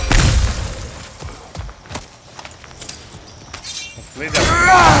 Complete that.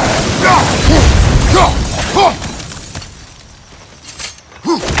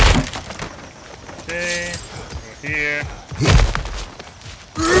 Okay, over here.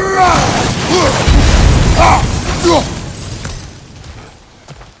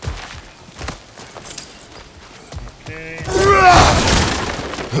 Okay.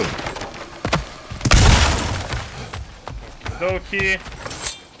 Loki.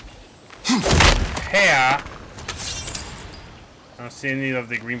 Hair. I don't see any of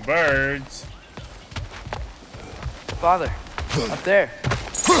the green birds. Father, up there.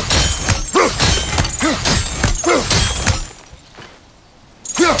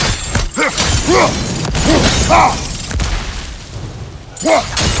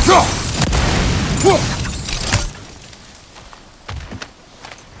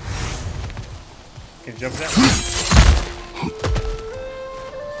 Can you jump there?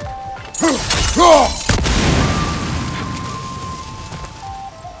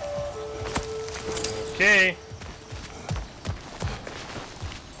 Okay.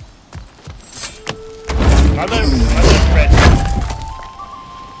 Another red.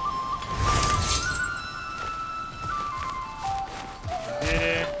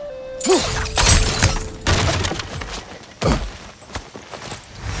 Yeah.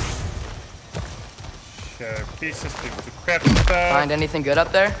 Share pieces to craft stuff. Find anything good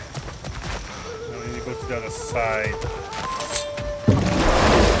up there? Now we need to go to the other side.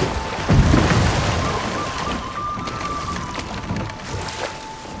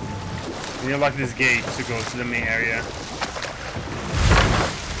 We unlock this gate to go to the main area.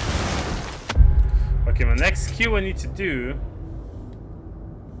 Okay, my next skill I need to do.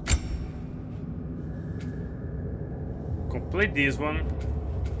 Complete this one.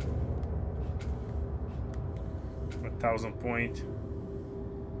 1,000 point.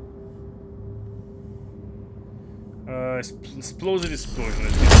 Explosive explosion.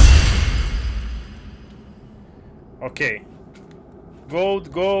 Okay. Gold.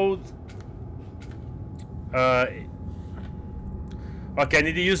 Okay, I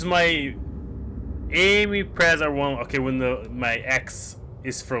need to use my aim press R1. Okay, when my X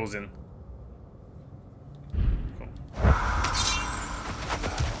is frozen.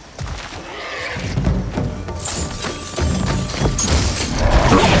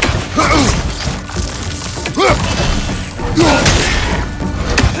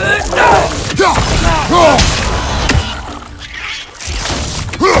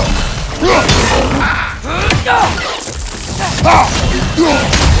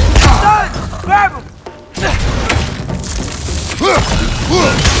 Grab him!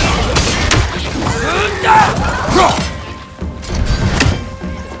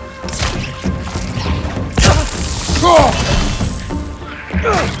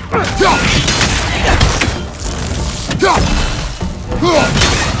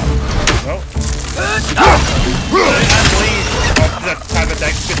 That type of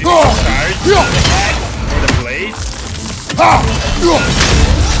attack could be charged with the axe or the blade.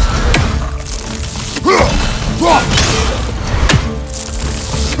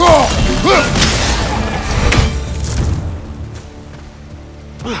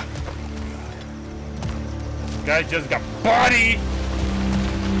 Guy just got body.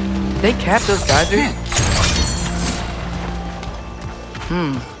 They capped those geysers?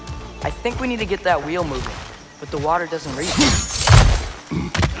 I think we need to get that wheel moving, but the water doesn't reach.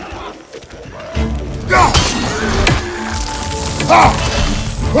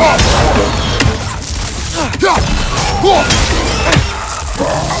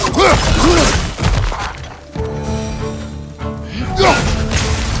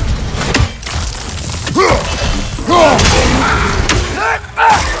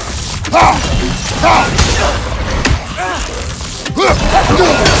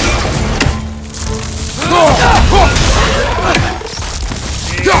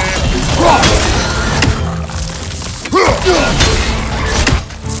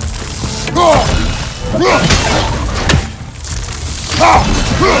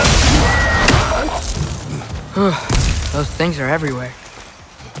 Those things are everywhere.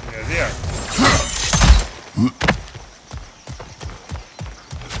 Yeah, they are.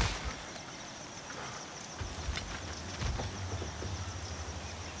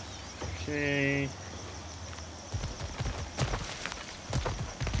 Okay.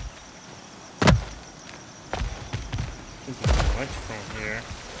 Too much from here.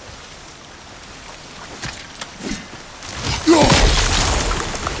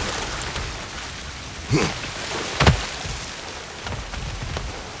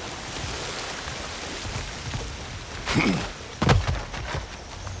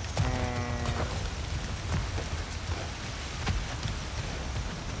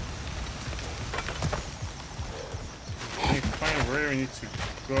 Find where we need to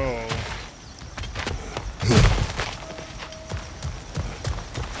go.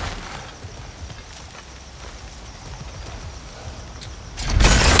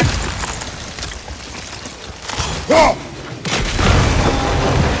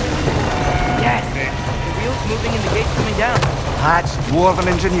 Yes! The wheel's moving and the gate's coming down. That's dwarven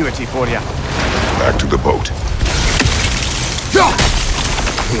ingenuity for you. Back to the boat.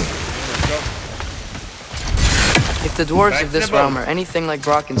 If the dwarves Back of to this the boat. realm are anything like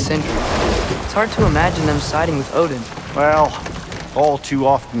Brock and Sindri, it's hard to imagine them siding with Odin. Well, all too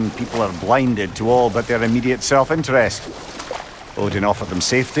often people are blinded to all but their immediate self-interest. Odin offered them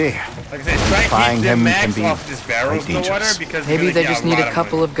safety. Like I said, try and Defying keep the him can max be off this barrels in the water dangerous. because Maybe we're they gonna just get need lot a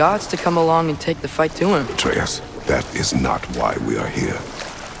couple money. of gods to come along and take the fight to him. Atreus, that is not why we are here.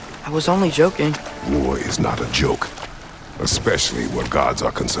 I was only joking. War is not a joke, especially where gods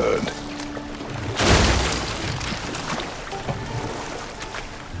are concerned.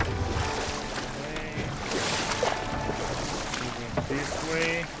 This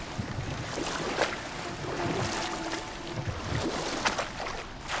way.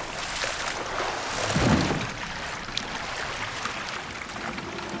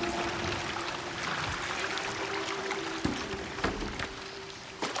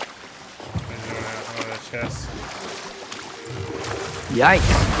 Chest.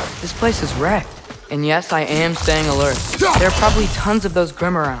 Yikes. This place is wrecked. And yes, I am staying alert. There are probably tons of those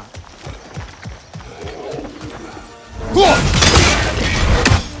Grim around.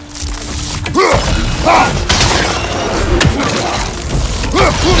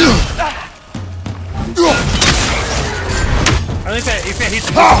 I think if I hit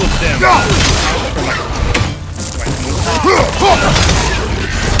both of them,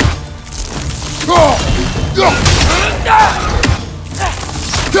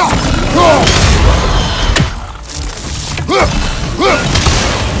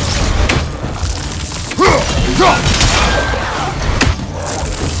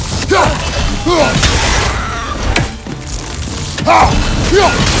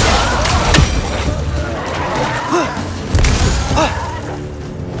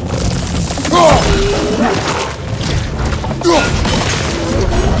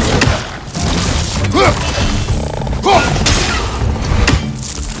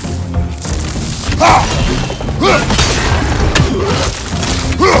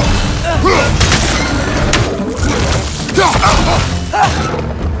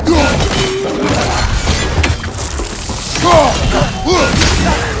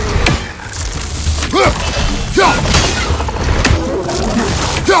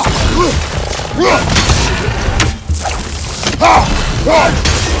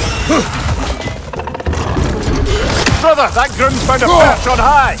 Brother, that groom's found a perch on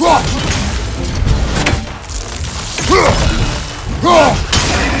high!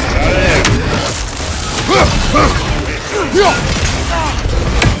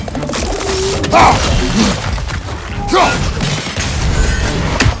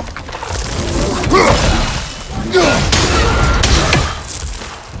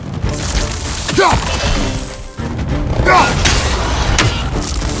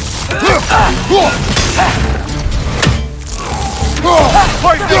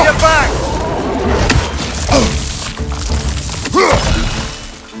 get back!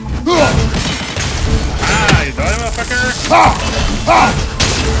 Ah, you got him, motherfucker!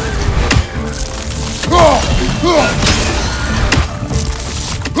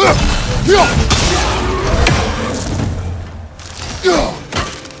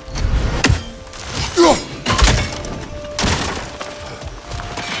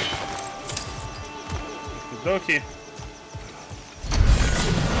 Loki.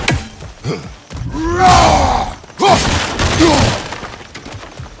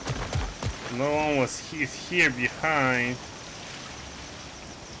 No one was here behind.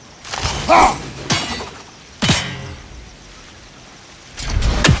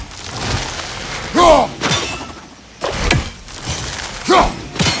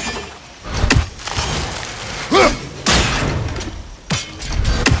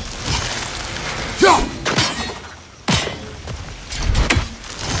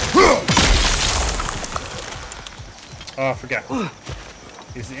 Oh, I forgot.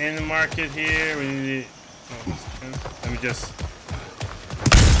 It's in the market here. We need. Oh, let me just.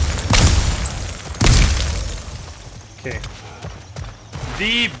 Okay.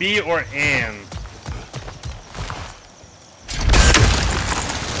 D, B, or N.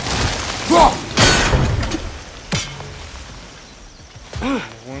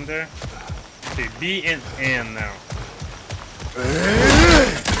 One there. Okay, B and N now.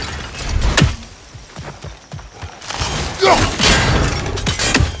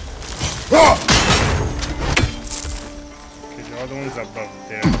 Okay, the other one's above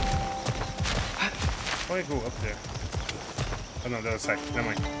there. Why go up there? Oh no, the other side. Never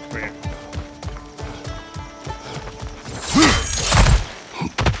mind. Right here.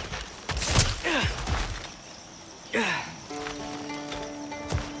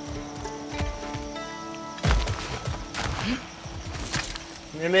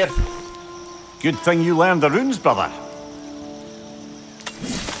 Mimir. Good thing you learned the runes, brother.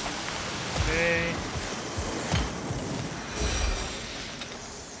 Okay.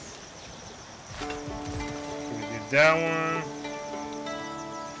 We did that one.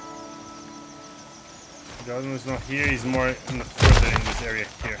 The other one's not here. He's more in the further in this area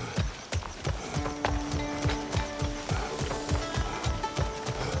here.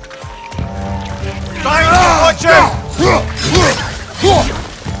 Watch out!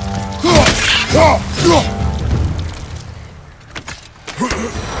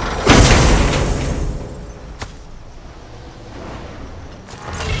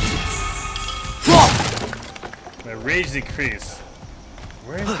 My rage decrease.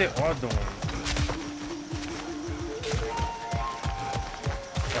 Where is the other one?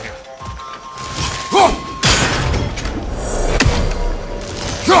 Okay.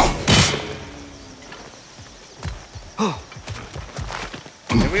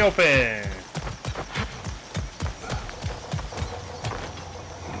 Here we open.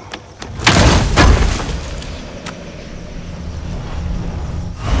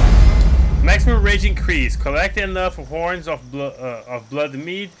 Maximum rage increase. Collect enough horns of blood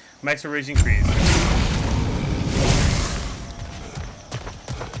mead. Maximum rage increase.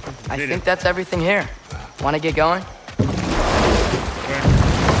 I think that's everything here. Want to get going?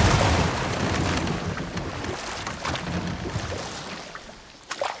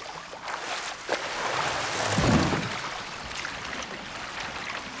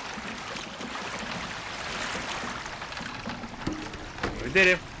 We did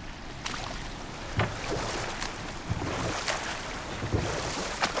it.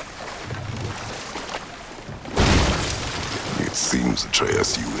 It seems,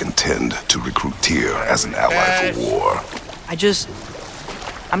 Atreus, you intend to recruit Tyr as an ally for war.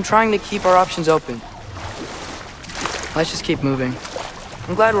 I'm trying to keep our options open. Let's just keep moving.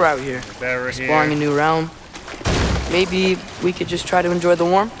 I'm glad we're out here, exploring a new realm. Maybe we could just try to enjoy the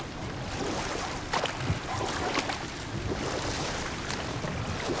warmth?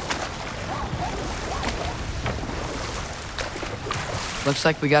 Looks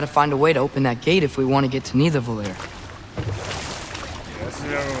like we gotta find a way to open that gate if we want to get to Nidavellir.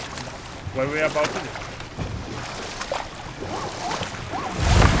 Yes, what are we about to do?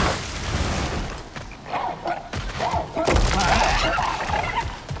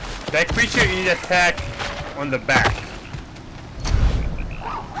 That creature you need to attack on the back.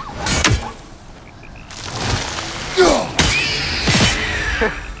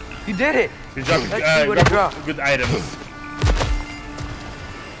 You did it! Good job. Let's see what it dropped. Good items.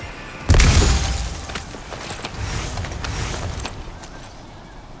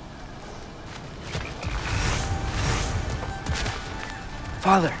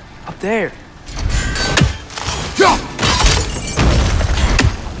 Father, up there.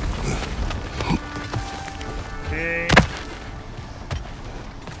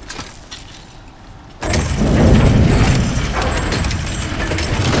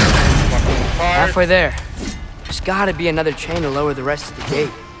 halfway there. There's gotta be another chain to lower the rest of the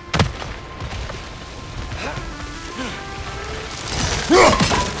gate.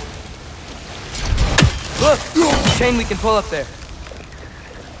 Look! Chain we can pull up there.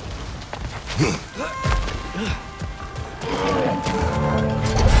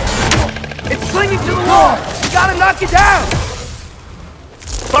 It's clinging to the wall! You gotta knock it down!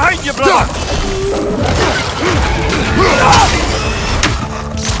 Behind you, brother!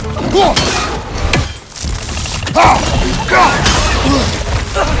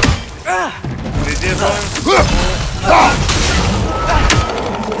 Did this one?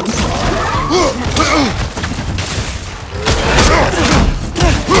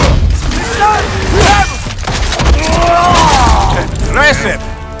 Impressive!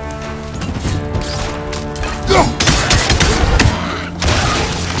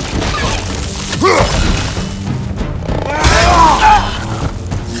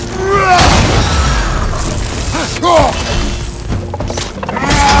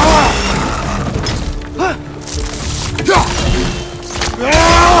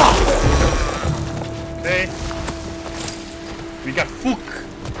 Okay. We got Fook.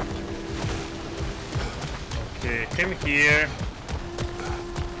 Okay, him here.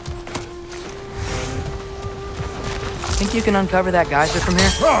 Think you can uncover that geyser from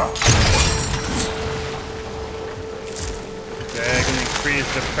here? Okay, I can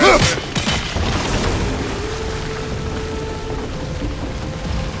increase the pressure.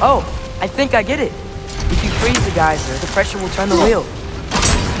 Oh, I think I get it. If you freeze the geyser, the pressure will turn the wheel.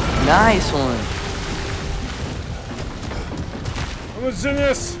 Nice one. I'm a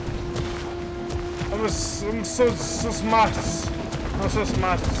genius. I'm so smart. I'm so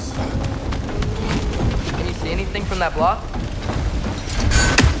smart. Can you see anything from that block?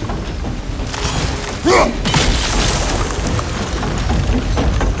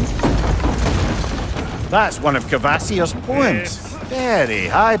 That's one of Cavassier's poems. Very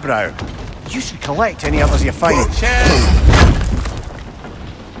highbrow. You should collect any others you find. Chest.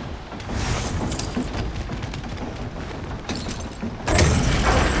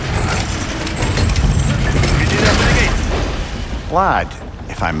 Lad,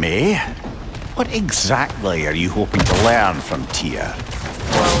 if I may, what exactly are you hoping to learn from Tyr?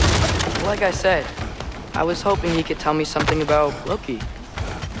 Well, like I said, I was hoping he could tell me something about Loki.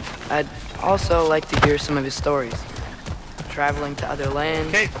 I'd also like to hear some of his stories. Traveling to other lands,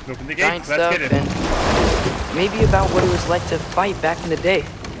 Okay, open the gate. giant Let's stuff, get it. and maybe about what it was like to fight back in the day.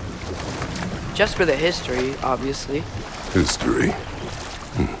 Just for the history, obviously. History.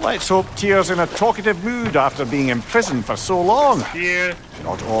 Let's hope Tyr's in a talkative mood after being imprisoned for so long. Here.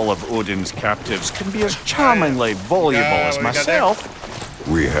 Not all of Odin's captives can be as charmingly voluble as we got myself.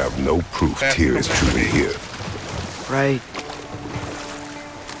 We have no proof Tyr is truly here. Right.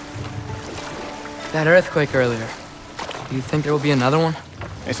 That earthquake earlier. Do you think there will be another one?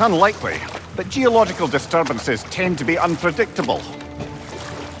 It's unlikely, but geological disturbances tend to be unpredictable.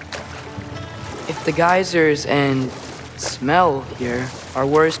 If the geysers and smell here are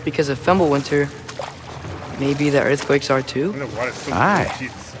worse because of Fimbulwinter, maybe the earthquakes are too? The water's so Aye.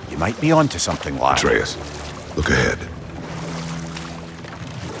 Jeez. You might be onto something, lad. Atreus, look ahead.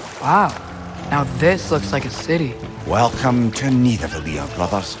 Wow. Now this looks like a city. Welcome to Nidavellir,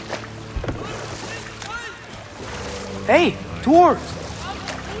 brothers. Hey, dwarves!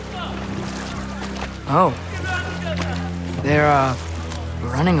 Oh. They're,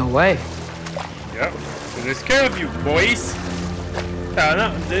 running away. Yep. So they're scared of you, boys.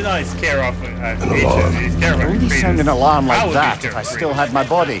 No, they're not scared of nature. They're scared of Only sound an alarm I like would be that scared if I of still creatures. had my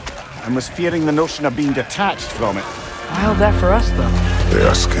body, and was fearing the notion of being detached from it. Wild that for us, though. They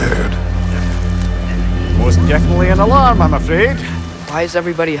are scared. Most definitely an alarm, I'm afraid. Why is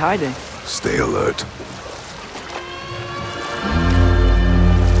everybody hiding? Stay alert.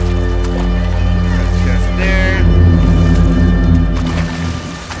 Just there.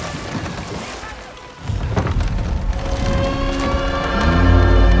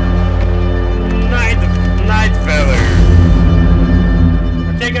 Night Valor.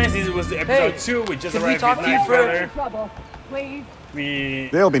 Okay, guys, this was episode 2. We just could we arrived talk at to you Night for- Valor.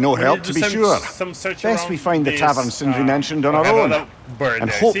 There'll be no we help, need to do be sure. Some search Best around we find the this, tavern Sindri mentioned on I our have own. another bird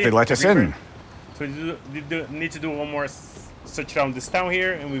And there. hope See? they let us Every in. bird. So we need to do one more search around this town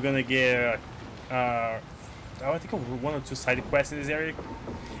here, and we're gonna get I think 1 or 2 side quests in this area.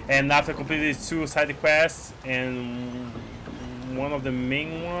 And after completing these 2 side quests, and one of the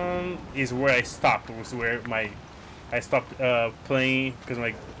main one is where I stopped. It was where I stopped playing because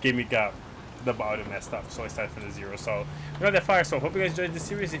my game got the bottom messed up, so I started from the 0. So we're not that far. So hope you guys enjoyed this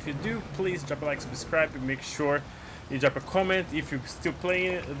series. If you do, please drop a like, subscribe, and make sure You drop a comment if you're still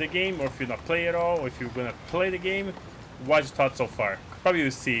playing the game, or if you're not playing at all, or if you're gonna play the game. What's your thoughts so far? Probably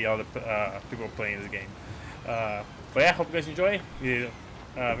you'll see all the people playing this game. But yeah, hope you guys enjoy.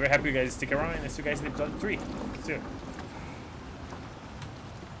 Very happy you guys stick around, and I'll see you guys in episode 3. See you.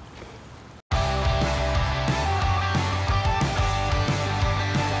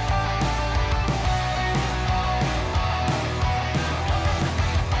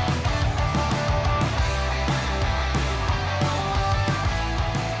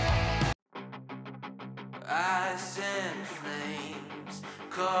 Ice and flames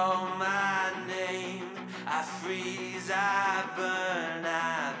call my name. I freeze, I burn,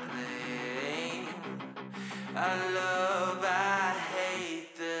 I blame. I love